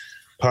 and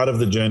part of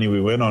the journey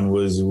we went on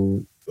was,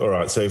 all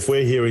right, so if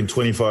we're here in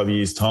 25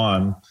 years'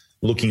 time,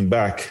 looking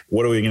back,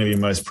 what are we going to be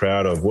most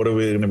proud of? What are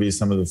we going to be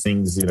some of the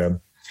things,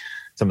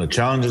 some of the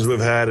challenges we've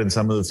had and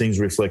some of the things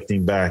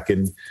reflecting back.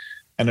 And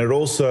it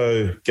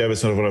also gave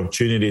us sort of an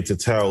opportunity to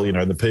tell,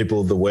 the people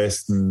of the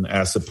West and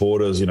our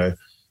supporters,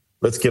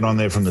 let's get on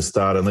there from the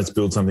start and let's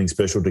build something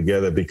special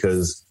together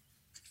because,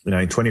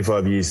 in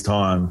 25 years'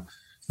 time,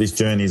 this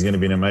journey is going to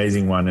be an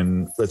amazing one.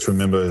 And let's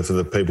remember for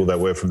the people that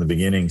were from the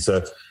beginning.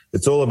 So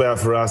it's all about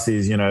for us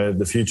is,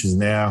 the future's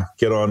now.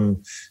 Get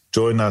on,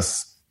 join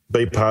us,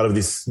 be part of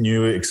this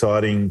new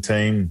exciting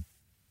team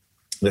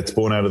that's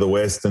born out of the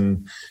West,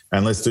 and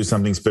let's do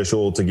something special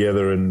all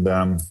together. And,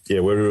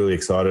 we're really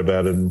excited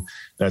about it. And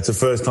it's the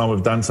first time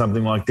we've done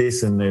something like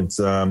this, and it's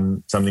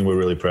something we're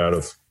really proud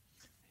of.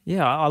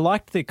 Yeah, I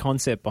liked the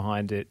concept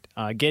behind it,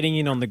 getting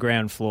in on the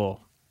ground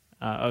floor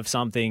of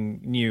something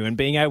new and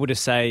being able to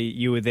say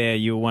you were there,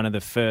 you were one of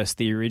the first,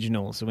 the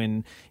originals.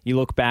 When you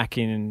look back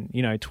in,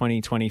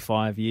 20,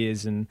 25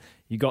 years and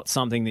you got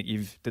something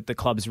that the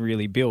club's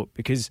really built.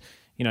 Because,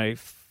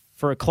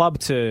 for a club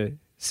to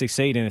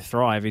succeed and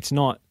thrive, it's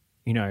not,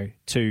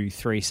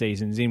 2-3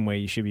 seasons in where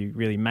you should be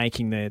really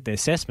making the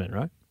assessment,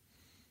 right?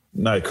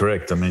 No,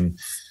 correct. I mean,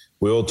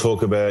 we all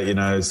talk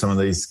about, some of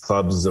these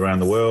clubs around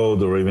the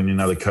world or even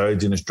in other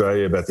codes in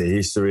Australia about their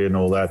history and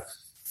all that.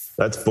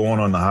 That's born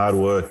on the hard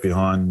work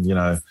behind,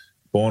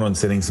 born on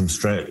setting some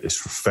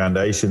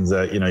foundations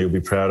that, you'll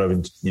be proud of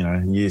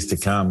in, years to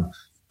come.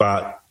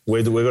 But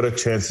we've got a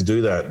chance to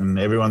do that. And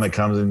everyone that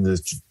comes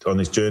on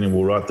this journey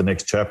will write the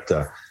next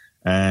chapter.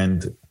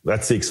 And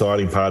that's the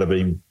exciting part of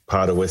being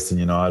part of Western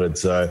United.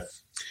 So,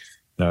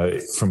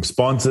 from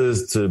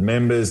sponsors to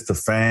members to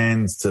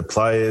fans to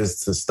players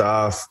to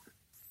staff,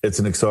 it's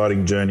an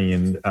exciting journey.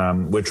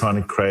 And we're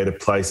trying to create a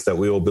place that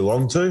we all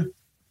belong to.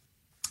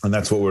 And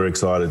that's what we're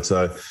excited.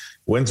 So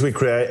once we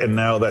create and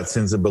nail that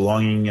sense of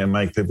belonging and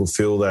make people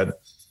feel that,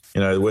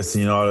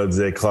 Western United's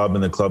their club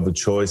and the club of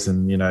choice,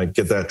 and,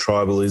 get that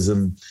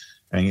tribalism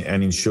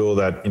and ensure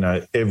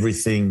that,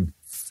 everything,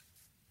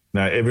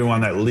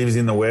 everyone that lives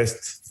in the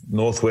West,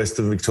 northwest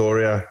of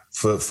Victoria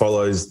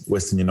follows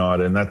Western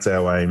United, and that's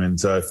our aim. And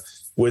so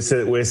we're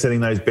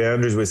setting those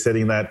boundaries, we're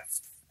setting that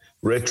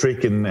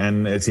rhetoric,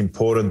 and it's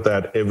important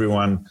that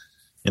everyone,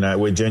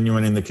 we're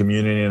genuine in the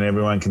community and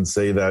everyone can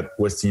see that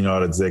Western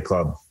United's their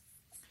club.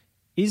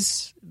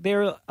 Is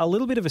there a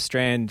little bit of a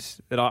strand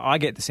that I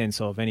get the sense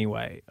of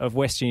anyway, of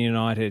Western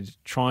United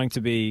trying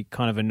to be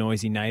kind of a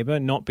noisy neighbour,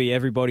 not be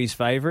everybody's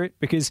favourite?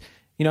 Because,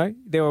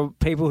 there were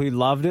people who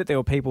loved it, there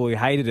were people who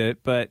hated it,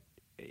 but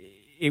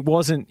it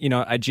wasn't,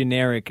 a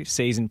generic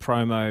season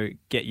promo,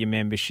 get your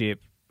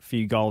membership,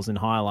 few goals and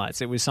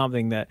highlights. It was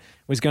something that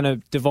was going to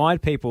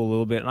divide people a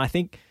little bit. And I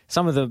think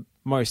some of the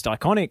most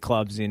iconic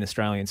clubs in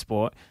Australian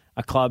sport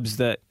are clubs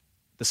that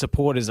the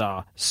supporters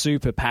are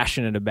super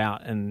passionate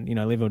about and,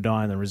 live or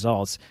die on the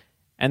results.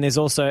 And there's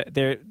also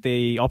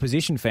the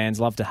opposition fans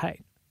love to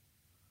hate.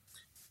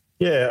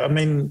 Yeah, I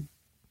mean,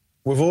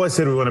 we've always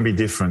said we want to be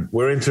different.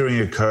 We're entering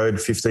a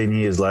code 15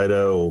 years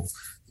later or,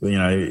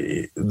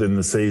 than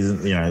the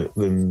season,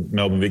 than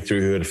Melbourne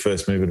Victory, who had a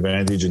first move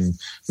advantage, and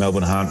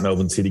Melbourne Hunt,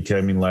 Melbourne City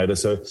came in later.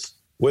 So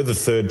we're the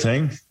third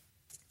team.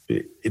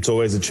 It's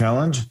always a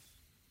challenge.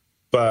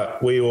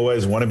 But we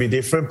always want to be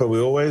different, but we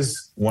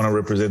always want to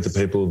represent the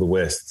people of the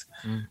West.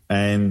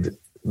 And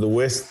the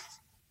West,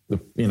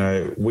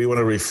 we want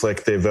to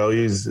reflect their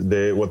values,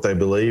 what they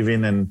believe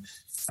in.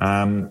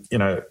 And,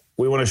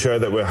 we want to show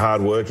that we're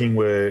hardworking,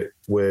 we're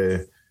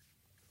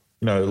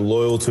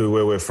loyal to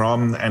where we're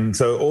from. And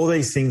so all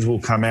these things will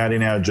come out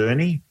in our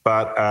journey.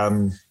 But, I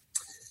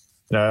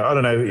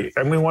don't know.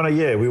 And we want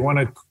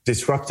to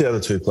disrupt the other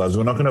two clubs.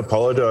 We're not going to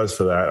apologise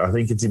for that. I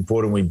think it's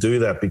important we do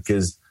that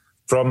because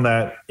from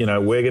that,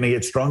 we're going to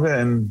get stronger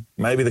and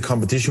maybe the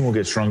competition will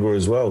get stronger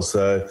as well.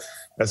 So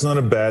that's not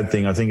a bad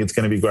thing. I think it's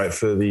going to be great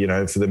for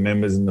for the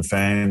members and the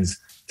fans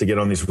to get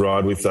on this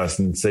ride with us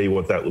and see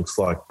what that looks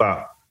like.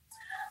 But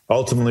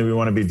ultimately, we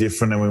want to be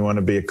different and we want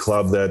to be a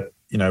club that,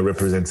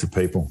 represents the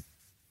people.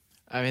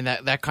 I mean,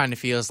 that kind of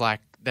feels like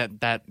that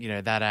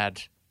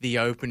ad, the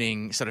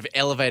opening sort of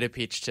elevator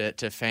pitch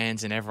to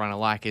fans and everyone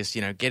alike is,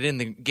 get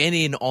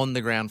in on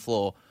the ground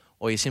floor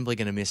or you're simply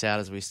going to miss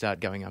out as we start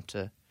going up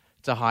to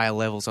higher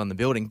levels on the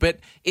building.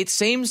 But it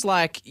seems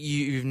like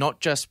you're not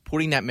just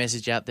putting that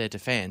message out there to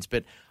fans,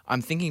 but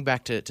I'm thinking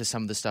back to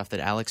some of the stuff that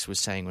Alex was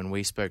saying when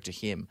we spoke to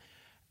him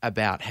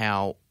about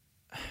how,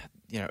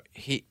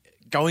 he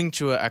going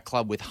to a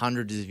club with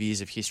hundreds of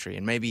years of history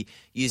and maybe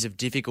years of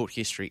difficult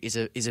history is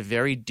a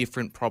very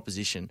different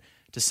proposition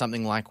to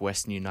something like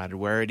Western United,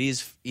 where it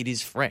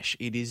is fresh,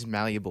 it is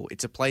malleable.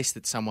 It's a place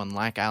that someone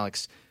like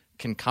Alex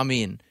can come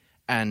in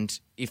and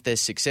if there's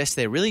success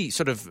there, really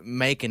sort of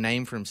make a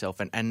name for himself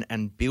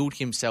and build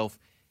himself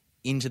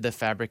into the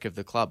fabric of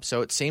the club.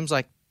 So it seems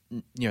like,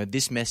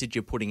 this message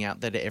you're putting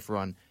out there to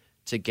everyone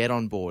to get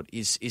on board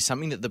is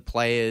something that the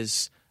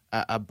players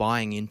are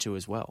buying into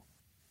as well.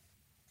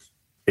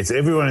 It's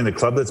everyone in the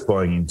club that's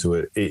buying into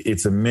it.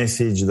 It's a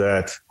message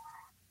that,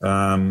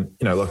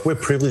 we're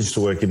privileged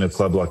to work in a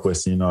club like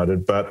Western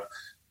United, but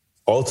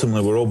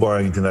ultimately we're all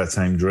buying into that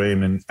same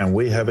dream and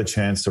we have a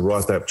chance to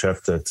write that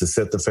chapter, to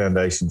set the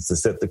foundations, to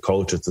set the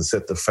culture, to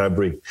set the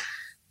fabric,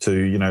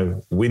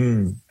 to,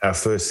 win our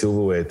first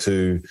silverware,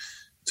 to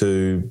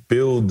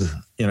build,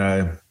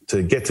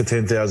 to get to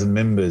 10,000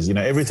 members.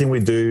 Everything we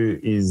do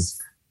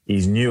is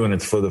new and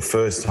it's for the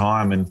first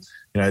time. And,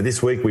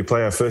 this week we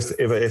play our first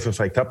ever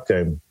FFA Cup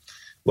game.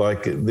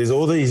 Like, there's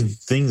all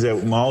these things,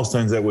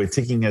 milestones that we're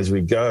ticking as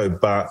we go.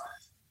 But,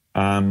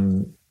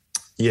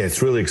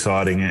 it's really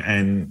exciting.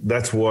 And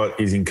that's what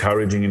is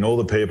encouraging. And all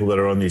the people that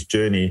are on this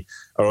journey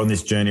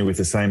with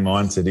the same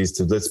mindset, is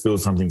to let's build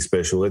something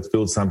special. Let's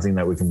build something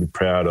that we can be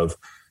proud of.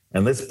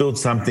 And let's build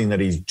something that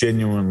is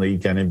genuinely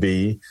going to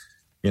be,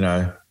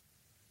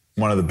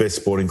 one of the best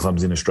sporting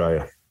clubs in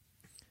Australia.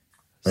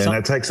 And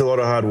that takes a lot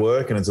of hard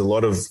work, and it's a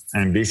lot of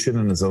ambition,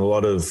 and it's a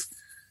lot of,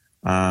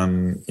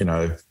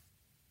 a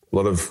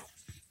lot of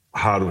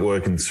hard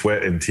work and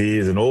sweat and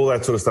tears and all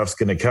that sort of stuff's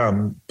going to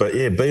come. But,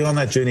 be on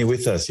that journey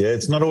with us,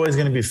 It's not always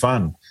going to be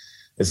fun.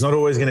 It's not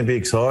always going to be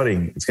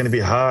exciting. It's going to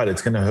be hard.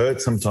 It's going to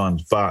hurt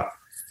sometimes, but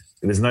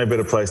there's no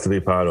better place to be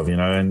part of,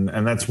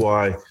 and that's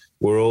why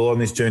we're all on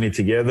this journey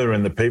together,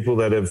 and the people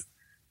that have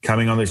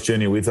coming on this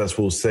journey with us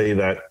will see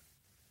that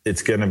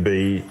it's going to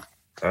be,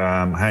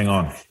 hang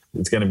on,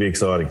 it's going to be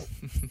exciting.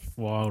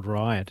 Wild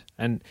ride.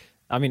 And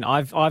I mean,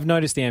 I've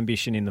noticed the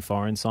ambition in the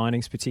foreign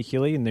signings,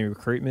 particularly in the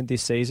recruitment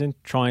this season,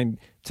 trying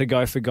to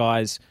go for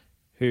guys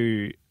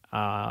who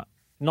are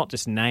not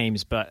just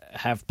names, but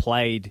have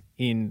played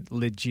in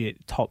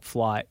legit top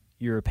flight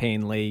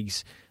European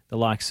leagues, the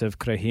likes of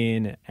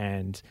Krahin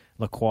and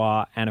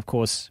Lacroix, and of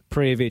course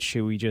Prijovic,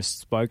 who we just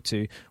spoke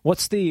to.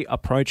 What's the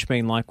approach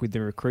been like with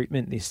the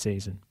recruitment this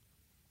season?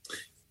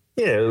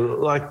 Yeah,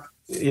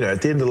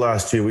 at the end of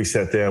last year, we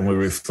sat down, we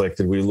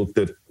reflected, we looked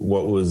at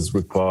what was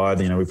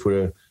required.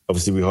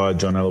 Obviously we hired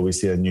John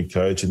Aloisi, our new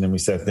coach, and then we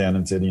sat down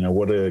and said,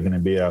 what are going to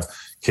be our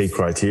key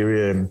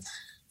criteria?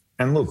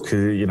 And look,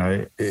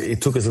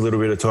 it took us a little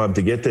bit of time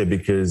to get there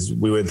because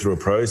we went through a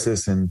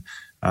process, and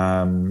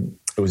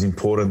it was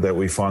important that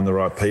we find the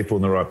right people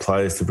and the right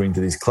players to bring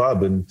to this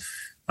club. And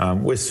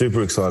we're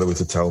super excited with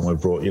the talent we've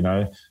brought,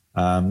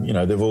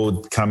 they've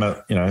all come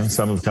up,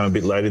 some have come a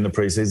bit late in the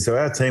preseason. So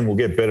our team will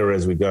get better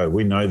as we go.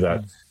 We know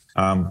that.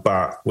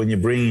 But when you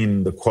bring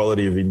in the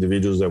quality of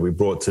individuals that we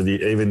brought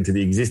even to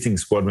the existing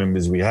squad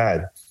members we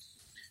had,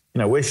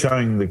 we're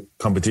showing the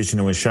competition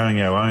and we're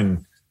showing our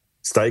own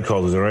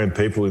stakeholders, our own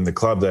people in the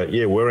club that,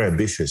 we're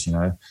ambitious,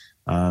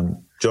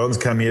 John's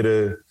come here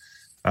to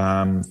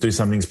do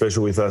something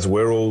special with us.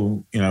 We're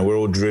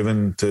all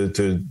driven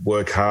to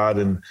work hard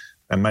and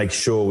make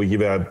sure we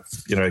give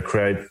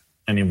create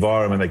an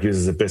environment that gives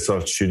us the best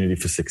opportunity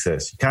for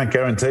success. You can't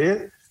guarantee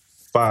it,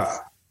 but,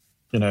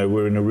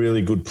 we're in a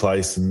really good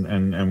place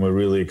and we're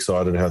really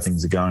excited how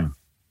things are going.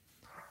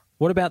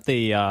 What about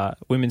the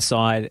women's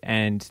side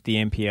and the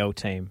NPL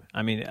team?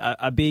 I mean,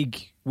 a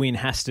big win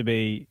has to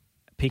be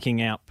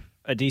picking up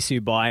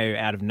Adisu Bayo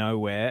out of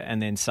nowhere,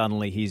 and then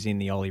suddenly he's in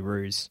the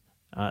Olyroos.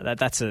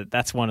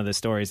 That's one of the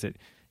stories that,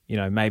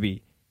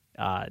 maybe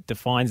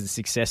defines the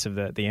success of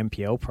the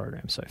NPL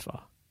program so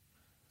far.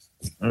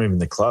 Not even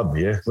the club,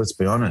 let's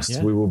be honest.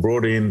 Yeah. We were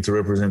brought in to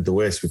represent the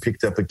West. We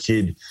picked up a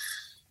kid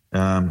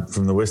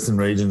from the Western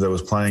regions that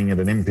was playing at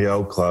an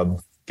NPL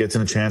club, gets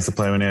in a chance to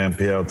play on our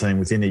NPL team.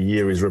 Within a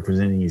year, he's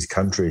representing his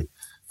country.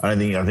 I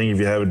think if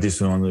you have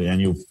Adisu on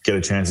and you'll get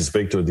a chance to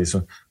speak to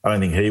Adisu, I don't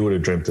think he would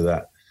have dreamt of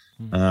that.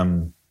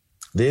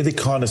 They're the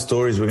kind of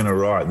stories we're going to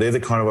write. They're the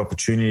kind of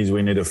opportunities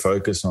we need to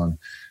focus on.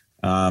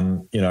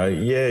 There's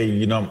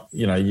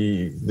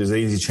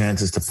easy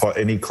chances to pot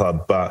any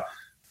club, but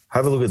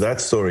have a look at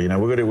that story.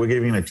 We're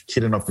giving a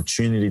kid an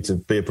opportunity to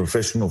be a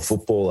professional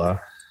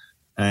footballer,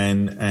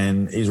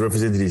 and he's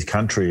represented his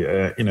country,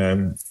 in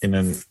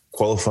a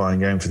qualifying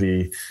game for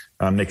the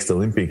next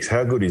Olympics.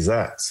 How good is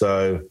that?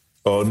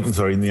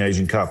 In the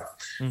Asian Cup.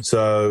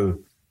 So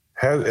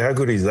how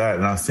good is that?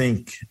 And I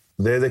think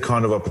they're the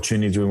kind of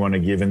opportunities we want to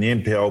give, and the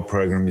NPL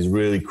program is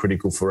really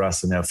critical for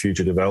us in our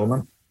future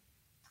development.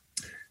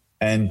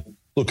 And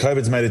look,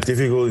 COVID's made it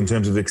difficult in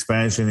terms of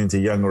expansion into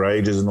younger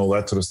ages and all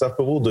that sort of stuff,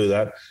 but we'll do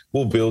that.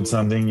 We'll build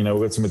something. We've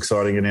got some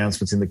exciting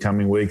announcements in the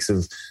coming weeks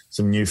of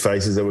some new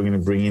faces that we're going to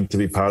bring in to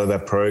be part of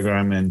that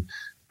program.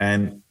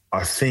 And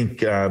I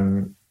think,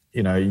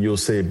 you'll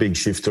see a big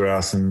shift to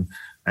us,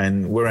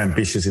 and we're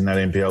ambitious in that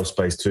NPL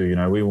space too.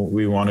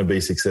 We want to be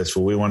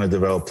successful. We want to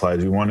develop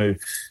players. We want to,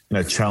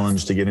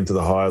 challenge to get into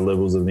the higher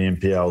levels of the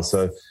NPL.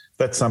 So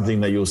that's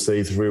something that you'll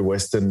see through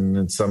Western, and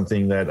it's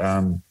something that,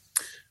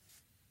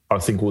 I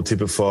think will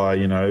typify,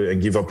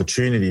 and give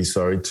opportunities,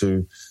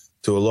 to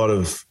a lot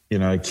of,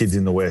 kids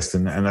in the West.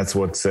 And that's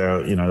what's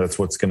that's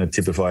what's going to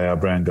typify our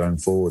brand going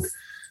forward.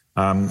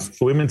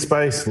 Women's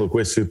space, look,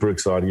 we're super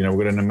excited. We've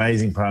got an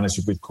amazing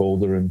partnership with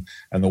Calder and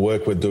the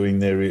work we're doing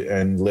there,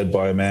 and led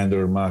by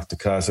Amanda and Mark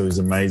DeCasso is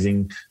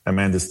amazing.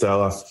 Amanda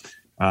Stella.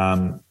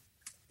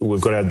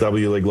 We've got our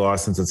W League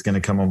license that's going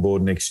to come on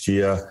board next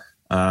year.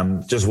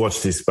 Just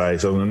watch this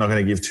space. I'm not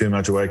going to give too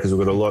much away because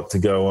we've got a lot to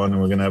go on,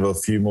 and we're going to have a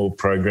few more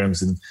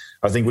programs. And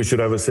I think we should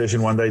have a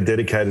session one day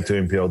dedicated to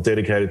NPL,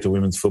 dedicated to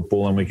women's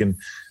football, and we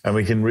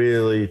can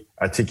really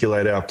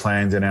articulate our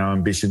plans and our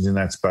ambitions in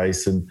that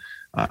space. And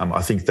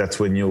I think that's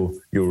when you'll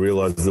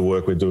realise the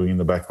work we're doing in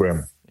the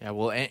background. Yeah,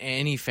 well,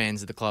 any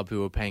fans of the club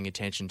who are paying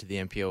attention to the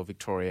NPL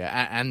Victoria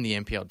and the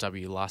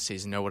NPLW last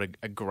season know what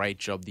a great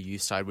job the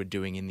youth side were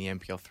doing in the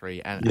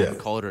NPL3 and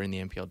Calder in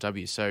the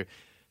NPLW. So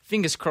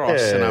fingers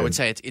crossed, and I would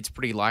say it's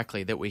pretty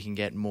likely that we can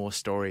get more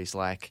stories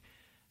like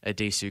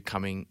Adisu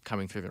coming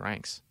through the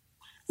ranks.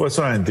 Well, it's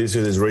not only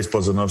Adisu, there's Reece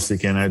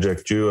Bozanovsky and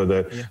Ajak Dua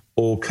that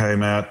all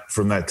came out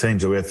from that team.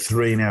 So we had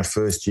 3 in our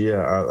first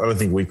year. I don't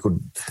think we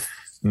could,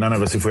 none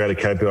of us, if we had a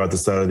KPI at the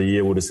start of the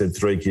year, would have said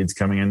 3 kids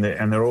coming in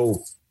there. And they're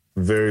all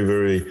very,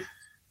 very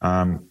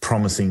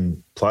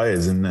promising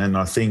players. And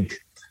I think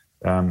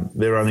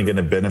they're only going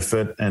to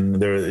benefit, and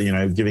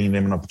they're, giving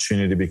them an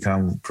opportunity to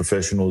become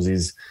professionals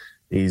is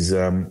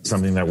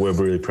something that we're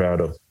really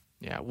proud of.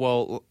 Yeah,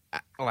 well,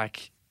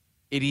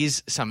 it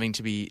is something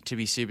to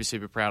be super,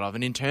 super proud of.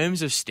 And in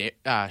terms of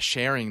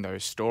sharing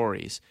those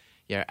stories,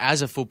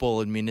 as a football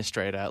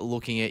administrator,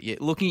 looking at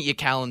your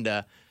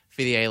calendar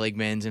for the A-League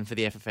Men's and for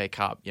the FFA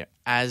Cup,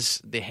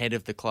 as the head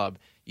of the club,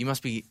 you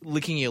must be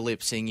licking your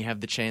lips seeing you have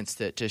the chance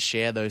to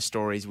share those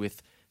stories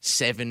with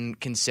 7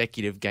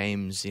 consecutive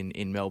games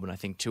in Melbourne. I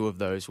think 2 of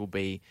those will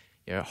be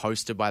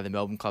hosted by the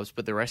Melbourne clubs,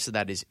 but the rest of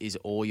that is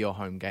all your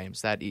home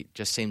games. That it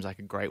just seems like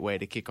a great way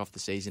to kick off the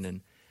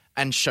season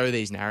and show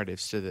these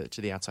narratives to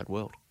the outside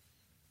world.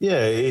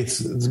 Yeah,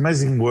 it's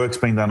amazing work's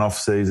being done off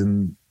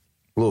season.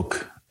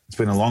 Look, it's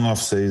been a long off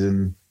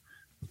season.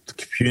 The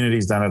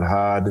community's done it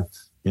hard.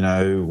 We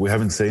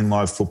haven't seen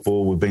live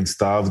football. We've been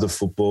starved of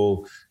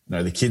football.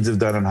 The kids have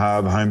done it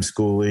hard,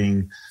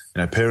 homeschooling.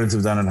 Parents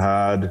have done it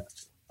hard.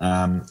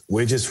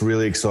 We're just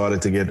really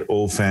excited to get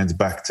all fans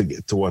back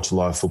to watch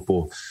live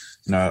football.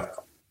 I've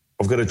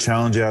got a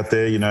challenge out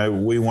there.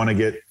 We want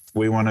to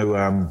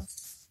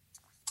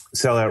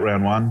sell out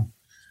round 1.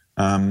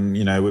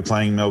 We're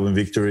playing Melbourne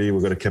Victory.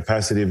 We've got a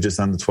capacity of just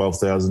under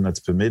 12,000 that's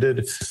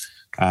permitted.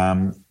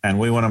 And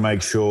we want to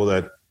make sure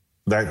that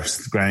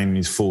game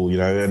is full,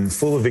 and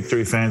full of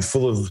Victory fans,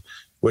 full of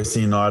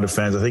Western United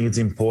fans. I think it's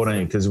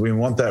important because we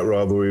want that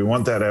rivalry. We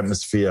want that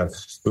atmosphere.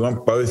 We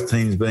want both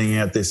teams being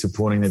out there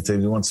supporting their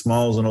teams. We want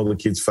smiles on all the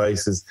kids'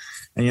 faces.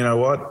 And you know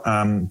what?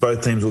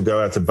 Both teams will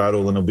go out to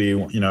battle and it'll be,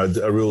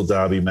 a real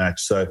derby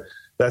match. So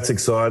that's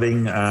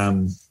exciting.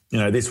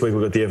 This week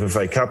we've got the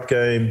FFA Cup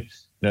game.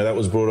 That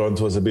was brought on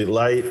to us a bit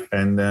late.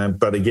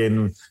 But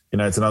again,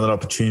 it's another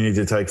opportunity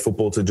to take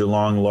football to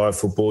Geelong, live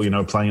football,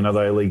 playing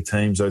another A-League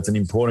team. So it's an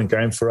important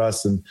game for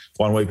us, and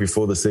 1 week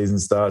before the season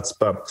starts.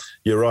 But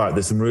you're right,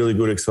 there's some really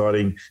good,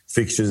 exciting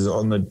fixtures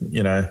on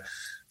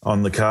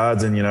the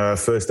cards. And, our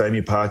first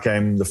Amy Park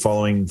game the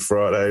following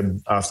Friday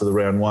after the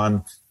round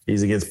 1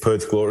 is against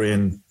Perth Glory,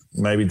 and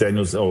maybe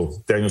Daniel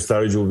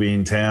Sturridge will be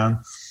in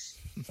town.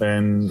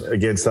 And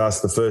against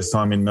us the first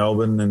time in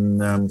Melbourne,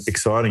 and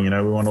exciting.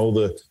 We want all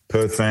the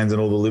Perth fans and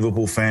all the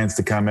Liverpool fans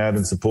to come out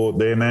and support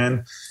their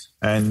man.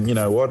 And you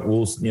know what,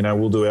 we'll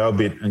do our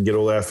bit and get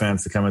all our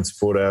fans to come and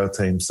support our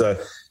team.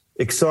 So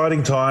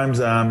exciting times.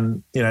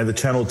 The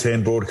Channel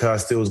 10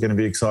 broadcast deal is going to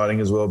be exciting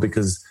as well,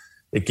 because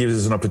it gives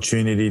us an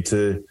opportunity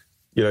to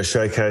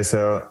showcase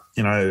our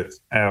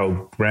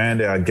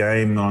brand, our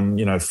game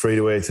on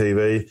free-to-air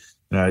TV.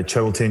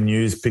 Channel 10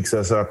 News picks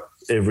us up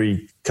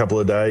every couple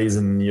of days,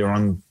 and you're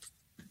on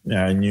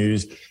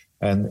news,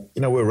 and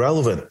we're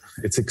relevant.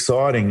 It's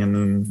exciting,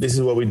 and this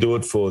is what we do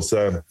it for.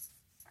 So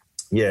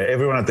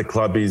everyone at the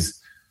club is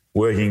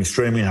working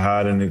extremely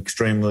hard and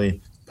extremely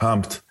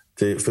pumped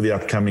for the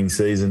upcoming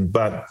season.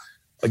 But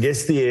I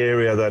guess the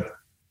area that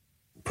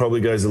probably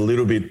goes is a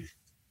little bit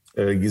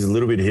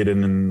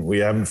hidden, and we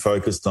haven't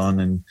focused on,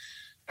 and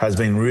has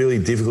been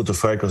really difficult to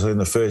focus on in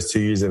the first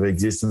 2 years of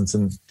existence.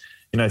 And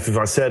if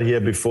I sat here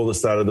before the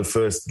start of the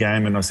first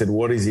game and I said,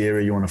 what is the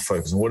area you want to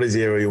focus on? What is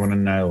the area you want to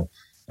nail?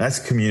 That's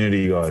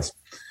community, guys.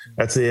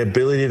 That's the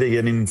ability to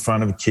get in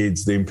front of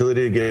kids, the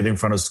ability to get in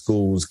front of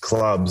schools,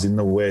 clubs in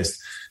the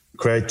West,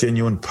 create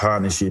genuine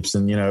partnerships.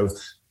 And,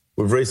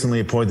 we've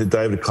recently appointed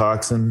David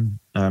Clarkson,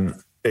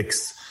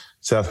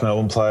 ex-South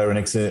Melbourne player and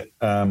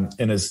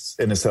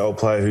ex-NSL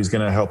player, who's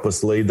going to help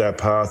us lead that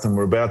path. And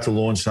we're about to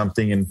launch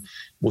something, and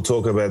we'll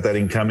talk about that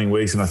in coming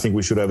weeks. And I think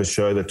we should have a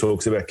show that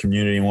talks about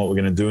community and what we're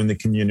going to do in the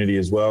community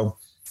as well.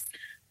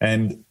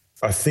 And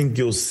I think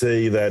you'll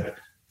see that,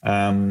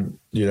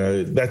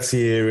 that's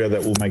the area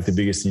that will make the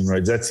biggest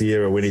inroads. That's the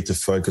area we need to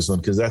focus on,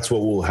 because that's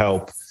what will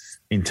help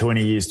in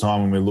 20 years'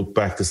 time when we look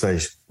back to say,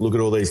 look at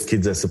all these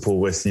kids that support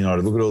Western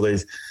United. Look at all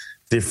these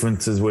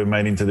differences we've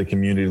made into the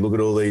community. Look at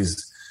all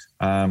these,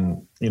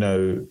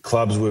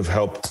 clubs we've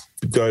helped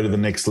go to the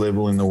next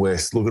level in the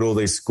West. Look at all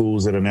these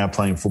schools that are now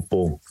playing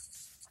football.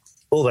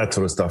 All that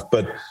sort of stuff.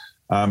 But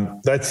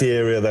that's the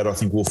area that I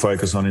think we'll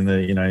focus on in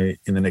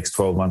the next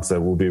 12 months.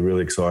 That will be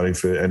really exciting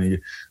and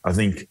I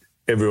think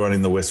everyone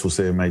in the West will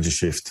see a major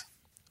shift.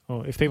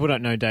 Well, if people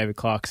don't know David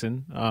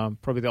Clarkson,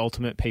 probably the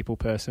ultimate people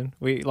person.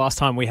 Last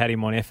time we had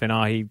him on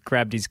FNR, he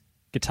grabbed his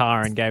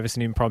guitar and gave us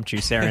an impromptu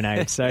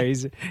serenade. So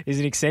he's an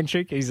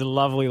eccentric. He's a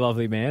lovely,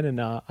 lovely man, and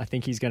I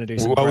think he's going to do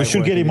some. Well, we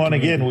should get him on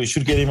again. We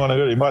should get him on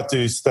again. He might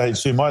do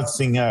stage 2. He might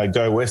sing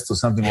 "Go West" or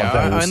something like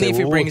that. Only if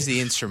he brings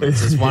the instruments.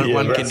 There's one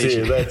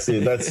condition. That's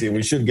it.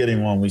 We should get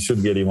him on.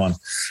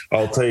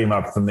 I'll tee him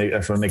up for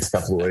the next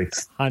couple of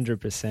weeks.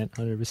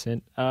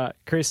 100%.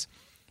 Chris,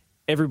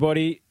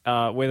 everybody,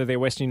 whether they're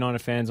Western United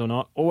fans or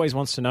not, always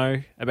wants to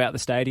know about the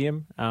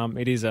stadium.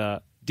 It is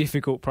a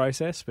difficult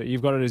process, but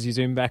you've got it as your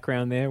Zoom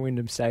background there,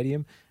 Wyndham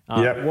Stadium.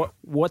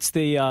 What's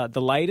the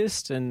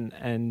latest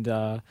and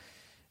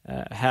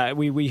how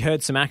we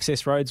heard some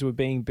access roads were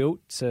being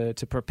built to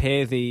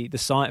prepare the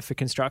site for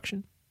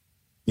construction?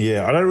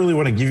 Yeah, I don't really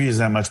want to give you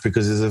that much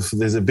because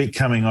there's a bit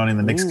coming on in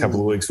the next couple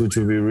of weeks, which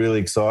will be really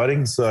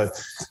exciting. So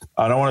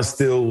I don't want to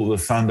steal the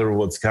thunder of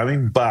what's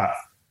coming, but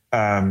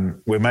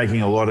we're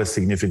making a lot of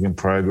significant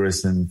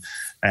progress, and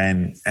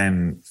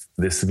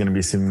there's going to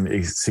be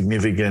some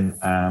significant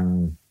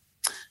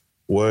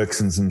works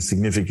and some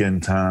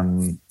significant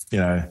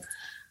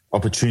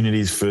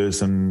opportunities for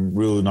some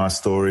really nice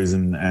stories,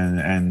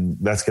 and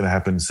that's going to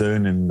happen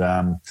soon.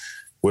 And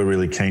we're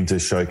really keen to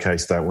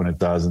showcase that when it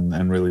does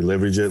and really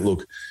leverage it.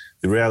 Look,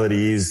 the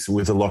reality is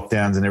with the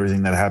lockdowns and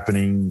everything that's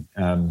happening,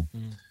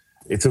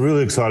 it's a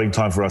really exciting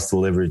time for us to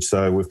leverage.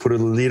 So we've put a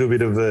little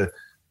bit of a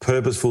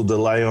purposeful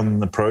delay on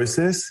the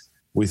process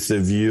with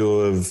the view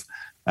of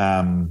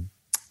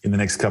in the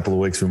next couple of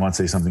weeks we might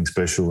see something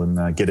special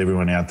and get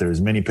everyone out there,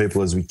 as many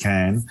people as we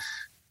can,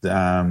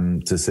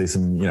 to see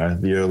some,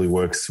 the early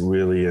works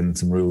really, and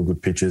some really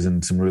good pictures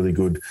and some really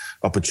good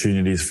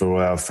opportunities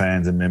for our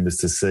fans and members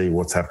to see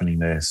what's happening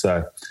there. So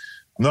I'm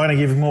not going to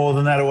give more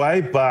than that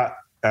away, but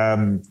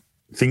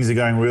things are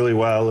going really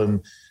well,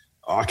 and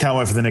I can't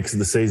wait for the next of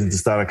the season to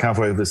start. I can't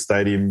wait for the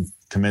stadium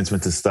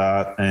commencement to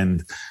start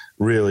and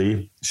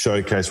really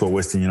showcase what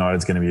Western United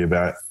is going to be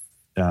about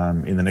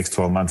in the next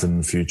 12 months and in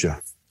the future.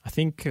 I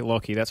think,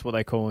 Lockie, that's what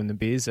they call in the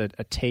biz a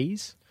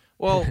tease.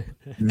 Well,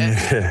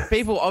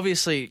 people,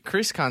 obviously,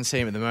 Chris can't see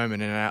him at the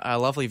moment, and our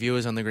lovely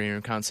viewers on the Green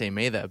Room can't see him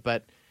either,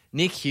 but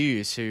Nick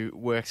Hughes, who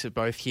works at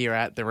both here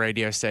at the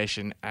radio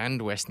station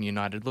and Western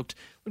United, looked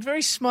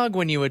very smug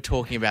when you were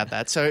talking about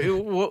that.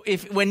 So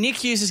when Nick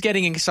Hughes is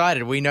getting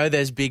excited, we know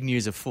there's big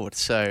news afoot.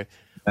 So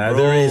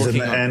there is,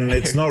 and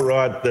it's not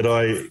right that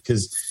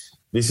because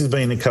this has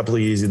been a couple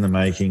of years in the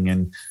making,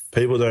 and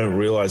people don't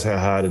realise how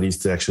hard it is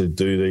to actually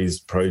do these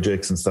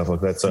projects and stuff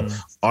like that. So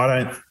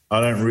I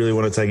don't really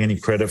want to take any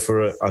credit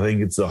for it. I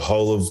think it's the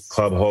whole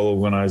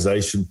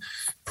organisation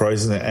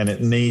process, and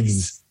it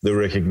needs the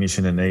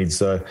recognition it needs.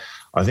 So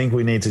I think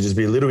we need to just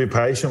be a little bit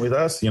patient with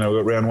us. We've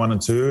got round 1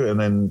 and 2, and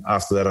then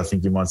after that I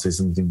think you might see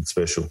something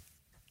special.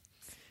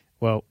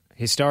 Well,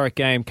 historic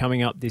game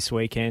coming up this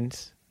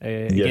weekend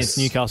against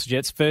Newcastle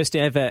Jets. First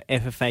ever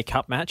FFA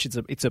Cup match.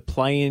 It's a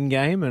play-in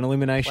game, an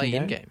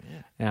elimination game.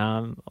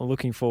 I'm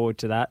looking forward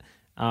to that.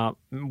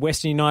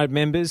 Western United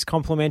members,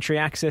 complimentary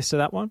access to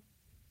that one?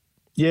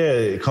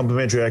 Yeah,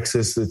 complimentary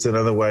access. It's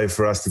another way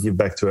for us to give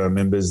back to our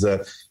members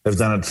that have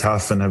done it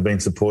tough and have been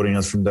supporting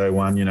us from day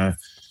one.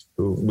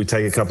 We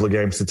take a couple of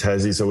games to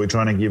Tassie, so we're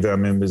trying to give our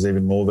members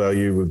even more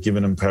value. We've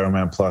given them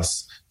Paramount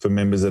Plus for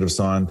members that have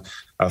signed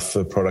up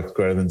for product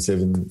greater than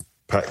 7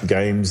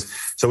 games.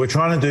 So we're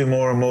trying to do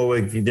more and more.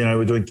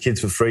 We're doing Kids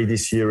for Free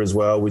this year as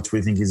well, which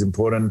we think is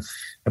important.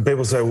 And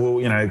people say,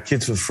 well,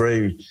 Kids for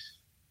Free,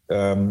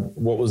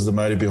 what was the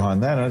motive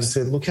behind that? And I just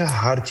said, look how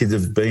hard kids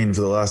have been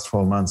for the last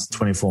 12 months,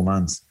 24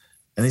 months.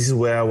 And this is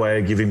our way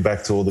of giving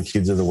back to all the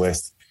kids of the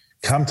West.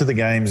 Come to the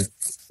games,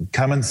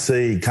 come and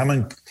see,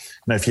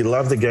 if you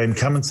love the game,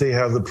 come and see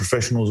how the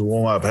professionals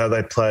warm up, how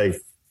they play,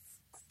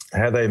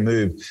 how they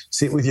move.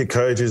 Sit with your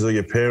coaches or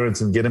your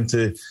parents and get them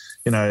to,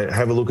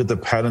 have a look at the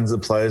patterns the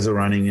players are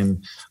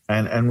running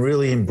and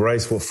really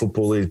embrace what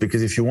football is.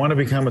 Because if you want to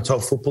become a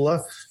top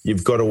footballer,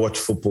 you've got to watch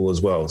football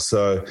as well.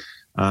 So,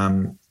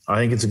 I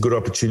think it's a good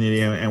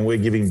opportunity, and we're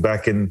giving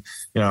back. And,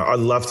 I'd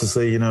love to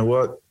see,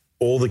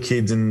 all the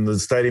kids in the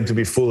stadium to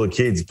be full of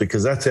kids,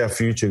 because that's our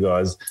future,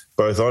 guys,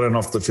 both on and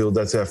off the field.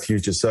 That's our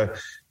future. So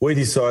we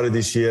decided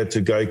this year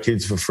to go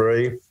Kids for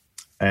Free.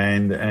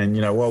 And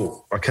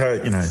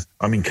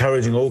I'm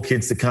encouraging all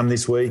kids to come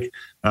this week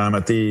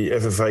at the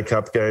FFA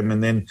Cup game.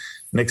 And then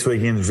next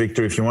weekend,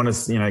 Victor, if you want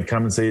to,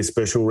 come and see a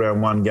special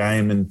round 1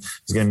 game, and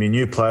there's going to be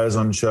new players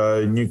on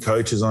show, new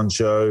coaches on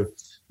show,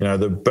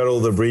 the Battle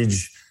of the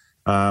Bridge,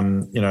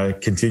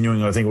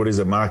 continuing, I think, what is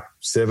it, Mark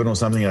 7 or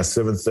something, our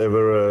 7th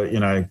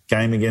ever,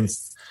 game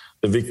against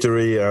the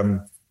Victory.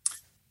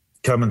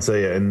 Come and see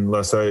it.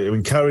 And so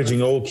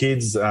encouraging all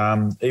kids,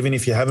 even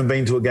if you haven't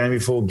been to a game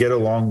before, get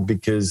along,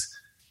 because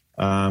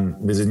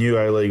there's a new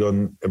A-League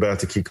about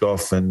to kick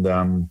off, and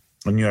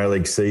a new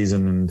A-League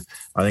season. And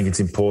I think it's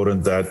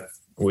important that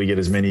we get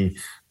as many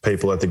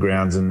people at the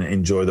grounds and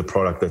enjoy the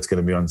product that's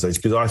going to be on stage,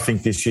 because I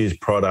think this year's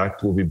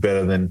product will be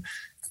better than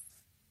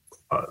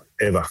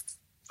ever.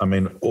 I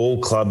mean,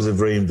 all clubs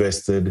have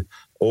reinvested.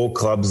 All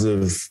clubs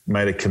have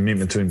made a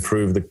commitment to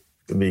improve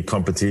the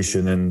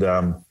competition. And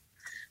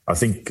I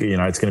think,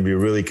 it's going to be a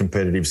really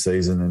competitive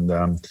season.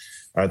 And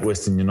at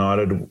Western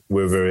United,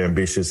 we're very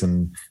ambitious,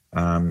 and,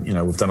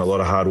 we've done a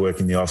lot of hard work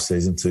in the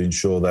off-season to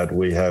ensure that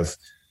we have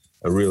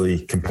a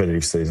really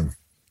competitive season.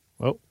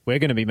 Well, we're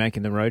going to be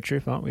making the road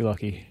trip, aren't we,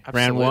 Lockie?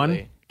 Absolutely. Round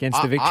 1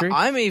 against the Victory.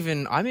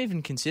 I'm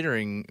even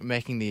considering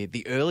making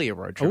the earlier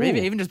road trip,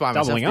 even just by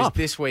myself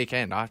this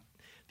weekend.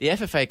 the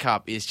FFA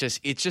Cup is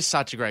just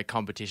such a great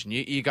competition.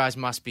 You guys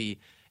must be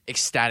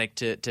ecstatic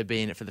to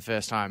be in it for the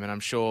first time, and I'm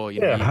sure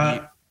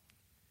Yeah,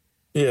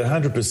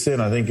 100%.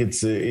 I think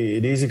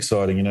it is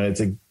exciting. You know,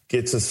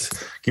 gives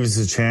us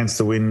a chance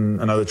to win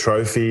another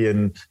trophy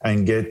and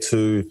get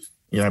to,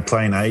 you know,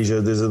 play in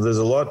Asia. There's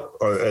a lot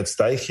at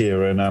stake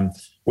here, and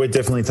we're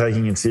definitely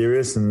taking it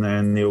serious,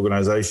 and the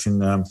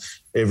organisation,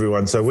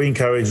 everyone. So we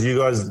encourage you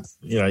guys.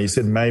 You know, you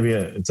said maybe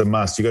it's a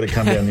must. You got to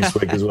come down this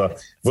week as well.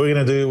 If we're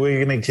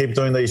going to keep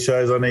doing these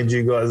shows, I need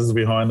you guys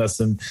behind us,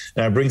 and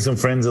bring some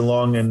friends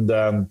along.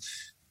 And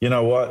you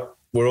know what,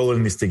 we're all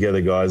in this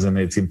together, guys, and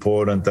it's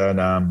important that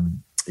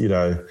you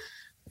know,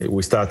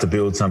 we start to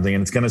build something,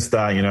 and it's going to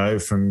start, you know,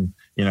 from,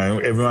 you know,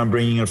 everyone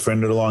bringing a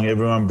friend along,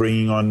 everyone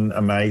bringing on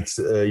a mate,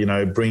 you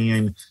know, bringing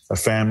in a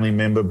family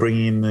member,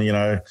 bringing in, you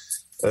know,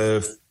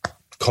 a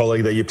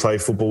colleague that you play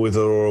football with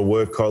or a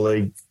work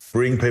colleague.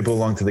 Bring people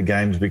along to the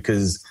games,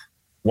 because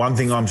one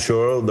thing I'm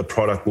sure, the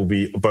product will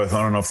be, both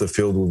on and off the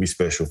field, will be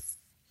special.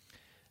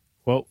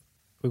 Well,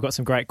 we've got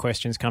some great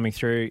questions coming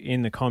through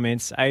in the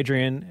comments.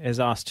 Adrian has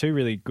asked two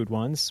really good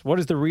ones. What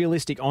is the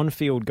realistic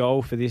on-field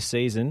goal for this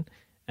season?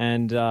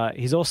 And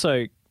he's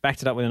also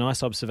backed it up with a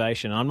nice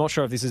observation. I'm not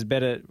sure if this is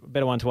better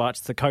one to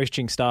ask the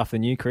coaching staff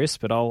than you, Chris,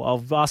 but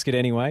I'll ask it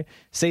anyway.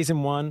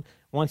 Season 1,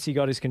 once he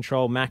got his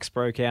control, Max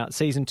broke out.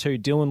 Season 2,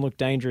 Dylan looked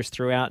dangerous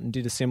throughout and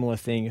did a similar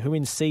thing. Who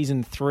in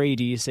Season 3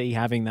 do you see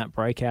having that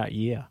breakout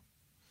year?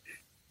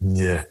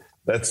 Yeah,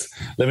 let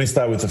me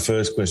start with the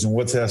first question.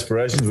 What's our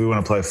aspirations? We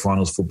want to play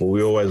finals football.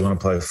 We always want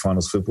to play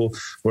finals football.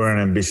 We're an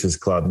ambitious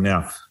club.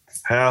 Now,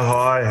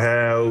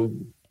 how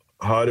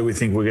high do we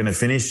think we're going to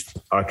finish?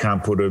 I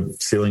can't put a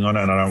ceiling on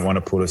it, and I don't want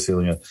to put a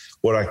ceiling on it.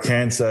 What I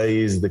can say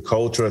is the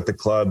culture at the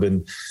club,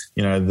 and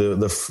you know,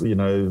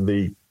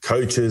 the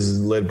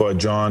coaches led by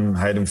John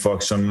Hayden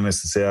Fox, John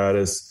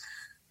Anastasiadis,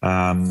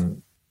 have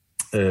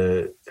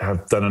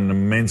done an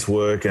immense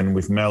work, and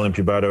with Mal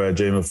Impubato, our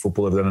GM of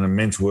football, have done an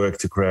immense work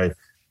to create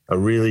a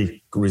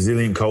really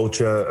resilient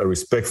culture, a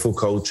respectful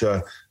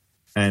culture,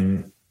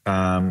 and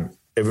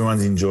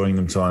everyone's enjoying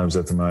them times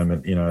at the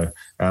moment. You know,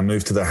 our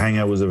move to the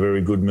hangar was a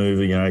very good move.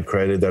 You know, it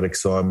created that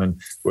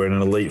excitement. We're in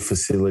an elite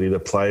facility. The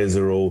players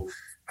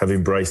have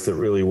embraced it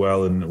really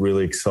well and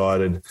really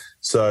excited.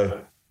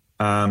 So,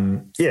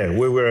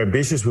 we're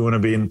ambitious. We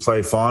want to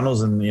play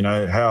finals, and you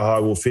know, how high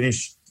we'll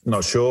finish,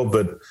 not sure,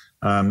 but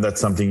that's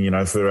something, you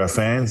know, for our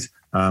fans.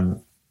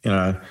 You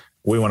know,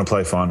 we want to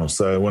play finals,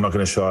 so we're not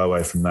going to shy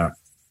away from that.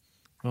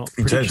 Well,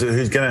 in terms of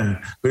who's going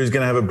to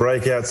have a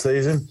breakout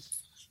season,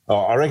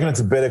 I reckon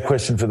it's a better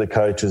question for the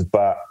coaches,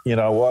 but you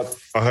know what?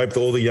 I hope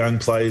all the young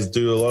players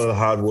do a lot of the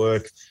hard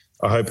work.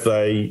 I hope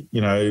they,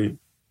 you know,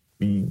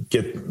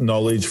 get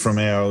knowledge from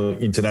our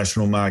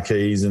international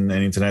marquees and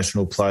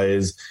international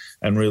players,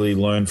 and really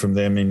learn from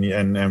them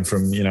and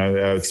from, you know,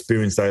 our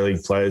experienced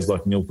A-League players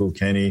like Neil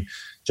Kilkenny,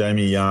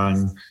 Jamie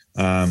Young.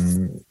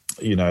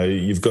 You know,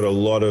 you've got a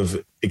lot of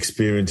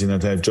experience in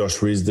that. Josh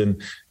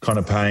Risdon,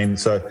 Connor Payne.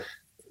 So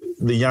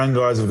the young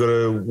guys have got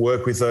to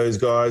work with those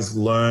guys,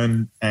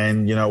 learn,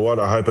 and you know what?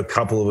 I hope a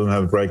couple of them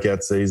have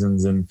breakout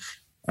seasons, and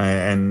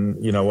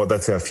you know what?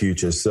 That's our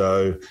future.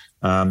 So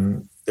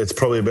it's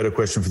probably a better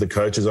question for the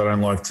coaches. I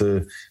don't like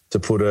to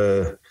put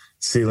a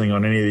ceiling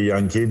on any of the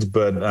young kids,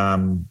 but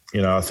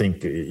you know, I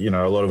think, you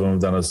know, a lot of them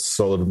have done a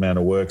solid amount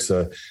of work,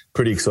 so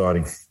pretty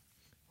exciting.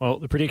 Well,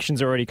 the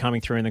predictions are already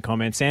coming through in the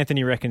comments.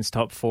 Anthony reckons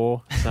top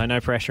 4, so no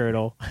pressure at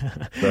all.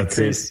 That's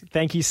Chris,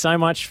 thank you so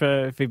much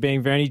for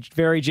being very,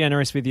 very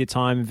generous with your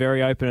time,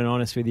 very open and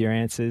honest with your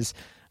answers.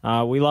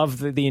 We love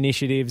the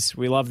initiatives.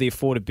 We love the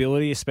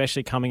affordability,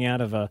 especially coming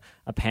out of a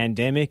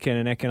pandemic and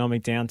an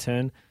economic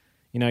downturn.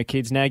 You know,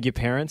 kids, nag your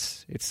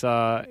parents. It's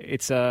a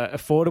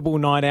affordable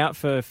night out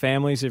for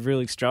families who've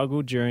really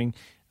struggled during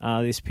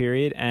this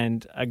period,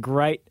 and a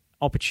great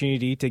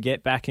opportunity to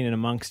get back in and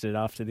amongst it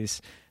after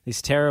this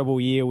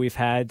terrible year we've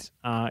had.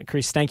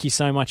 Chris, thank you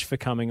so much for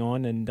coming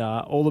on, and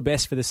all the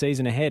best for the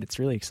season ahead. It's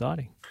really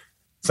exciting.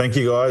 Thank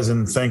you, guys,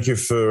 and thank you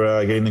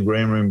for getting the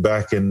Green Room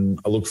back, and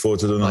I look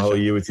forward to doing the whole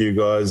year with you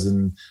guys,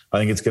 and I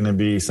think it's going to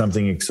be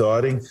something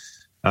exciting.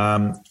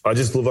 I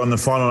just love on the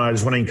final note, I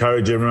just want to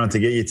encourage everyone to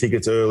get your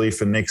tickets early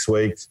for next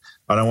week.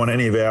 I don't want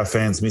any of our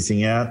fans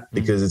missing out,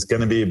 because it's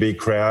going to be a big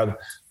crowd.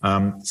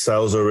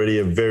 Sales already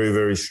are very,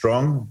 very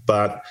strong,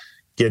 but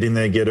get in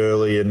there, get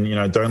early, and you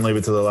know, don't leave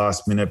it to the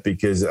last minute,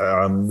 because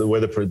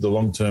the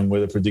long-term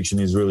weather prediction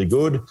is really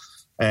good,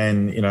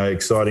 and you know,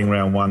 exciting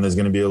round 1. There's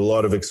going to be a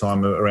lot of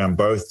excitement around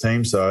both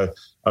teams, so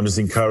I'm just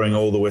encouraging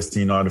all the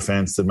Western United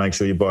fans to make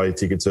sure you buy your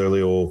tickets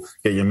early, or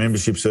get your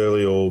memberships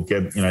early, or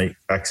get, you know,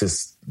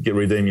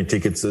 redeem your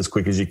tickets as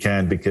quick as you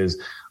can, because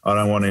I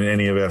don't want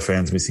any of our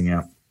fans missing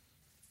out.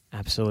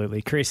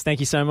 Absolutely, Chris.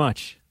 Thank you so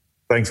much.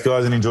 Thanks,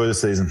 guys, and enjoy the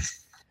season.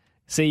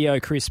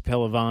 CEO Chris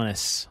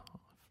Pelavanis.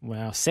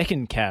 Wow,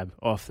 second cab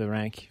off the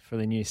rank for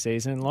the new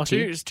season.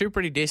 Lockie. Two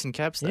pretty decent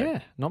cabs, though.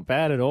 Yeah, not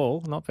bad at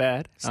all. Not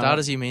bad. Start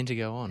as you mean to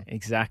go on.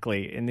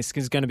 Exactly. And this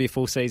is going to be a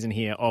full season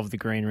here of the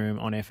Green Room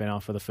on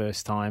FNR for the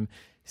first time.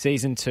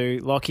 Season 2.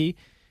 Lockie,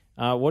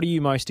 What are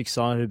you most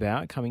excited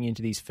about coming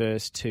into these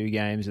first 2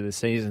 games of the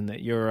season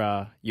that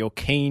you're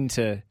keen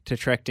to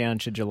trek down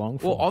to Geelong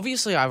for? Well,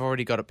 obviously, I've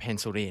already got it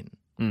penciled in.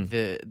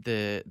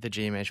 The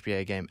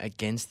GMHBA game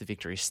against the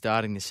Victory,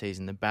 starting the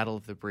season, the Battle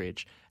of the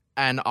Bridge.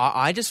 And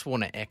I just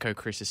want to echo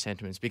Chris's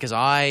sentiments because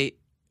I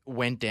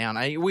went down.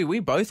 We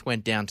both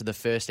went down to the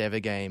first ever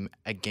game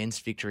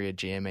against Victory at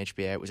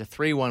GMHBA. It was a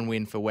 3-1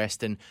 win for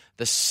Western.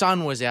 The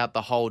sun was out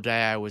the whole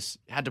day. I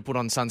had to put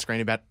on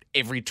sunscreen about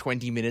every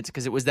 20 minutes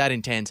because it was that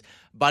intense.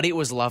 But it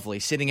was lovely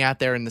sitting out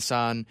there in the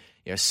sun,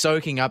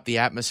 soaking up the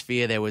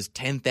atmosphere. There was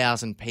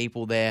 10,000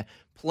 people there,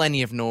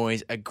 plenty of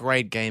noise, a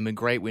great game, a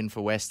great win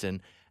for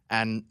Western.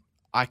 And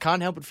I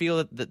can't help but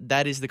feel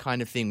that is the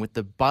kind of thing with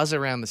the buzz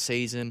around the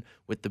season,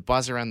 with the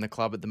buzz around the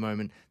club at the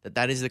moment,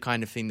 that is the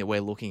kind of thing that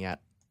we're looking at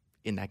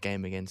in that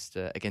game against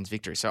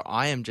Victory. So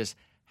I am just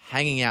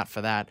hanging out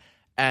for that.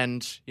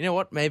 And you know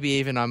what? Maybe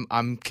even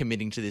I'm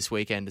committing to this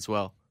weekend as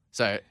well.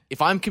 So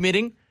if I'm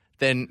committing,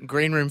 then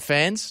Green Room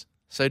fans,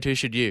 so too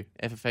should you.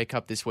 FFA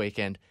Cup this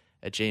weekend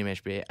at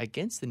GMHBA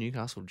against the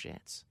Newcastle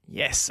Jets.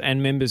 Yes,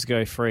 and members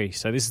go free.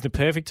 So this is the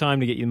perfect time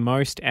to get the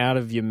most out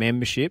of your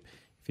membership.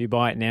 If you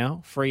buy it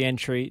now, free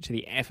entry to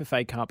the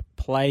FFA Cup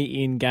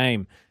play-in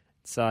game.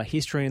 It's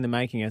history in the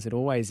making, as it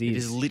always is. It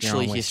is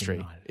literally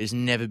history. It has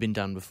never been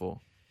done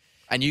before.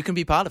 And you can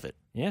be part of it.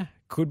 Yeah.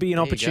 Could be an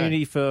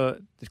opportunity for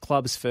the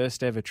club's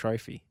first ever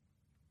trophy.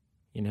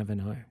 You never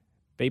know.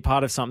 Be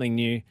part of something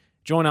new.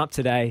 Join up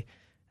today.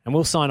 And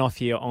we'll sign off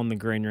here on the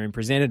Green Room,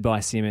 presented by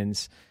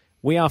Simmons.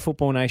 We are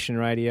Football Nation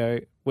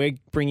Radio. We're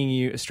bringing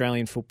you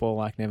Australian football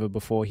like never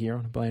before here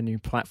on a brand new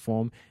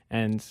platform.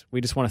 And we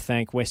just want to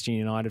thank Western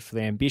United for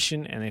their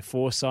ambition and their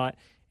foresight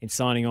in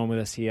signing on with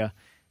us here.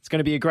 It's going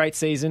to be a great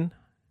season.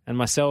 And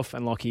myself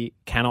and Lockie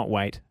cannot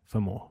wait for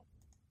more.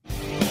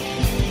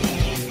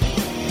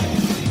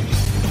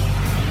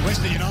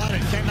 Western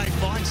United, can they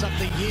find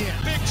something here?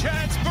 Big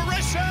chance,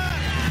 Berisha!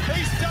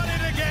 He's done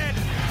it again!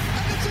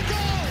 And it's a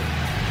goal!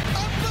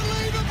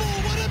 Unbelievable!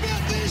 What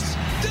about this?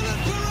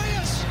 Dylan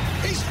Parias,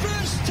 his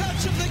first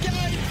touch of the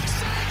game.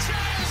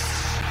 Sanchez!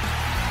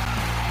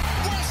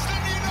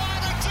 Western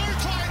United do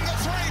claim the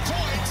 3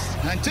 points.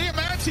 And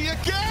Diamante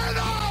again!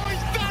 Oh,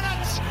 he's done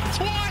it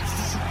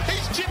twice!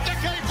 He's chipped the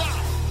keeper!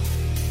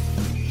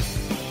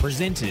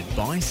 Presented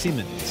by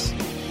Simmons.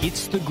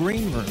 It's the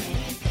Green Room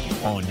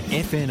on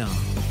FNR,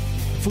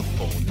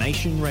 Football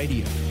Nation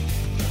Radio.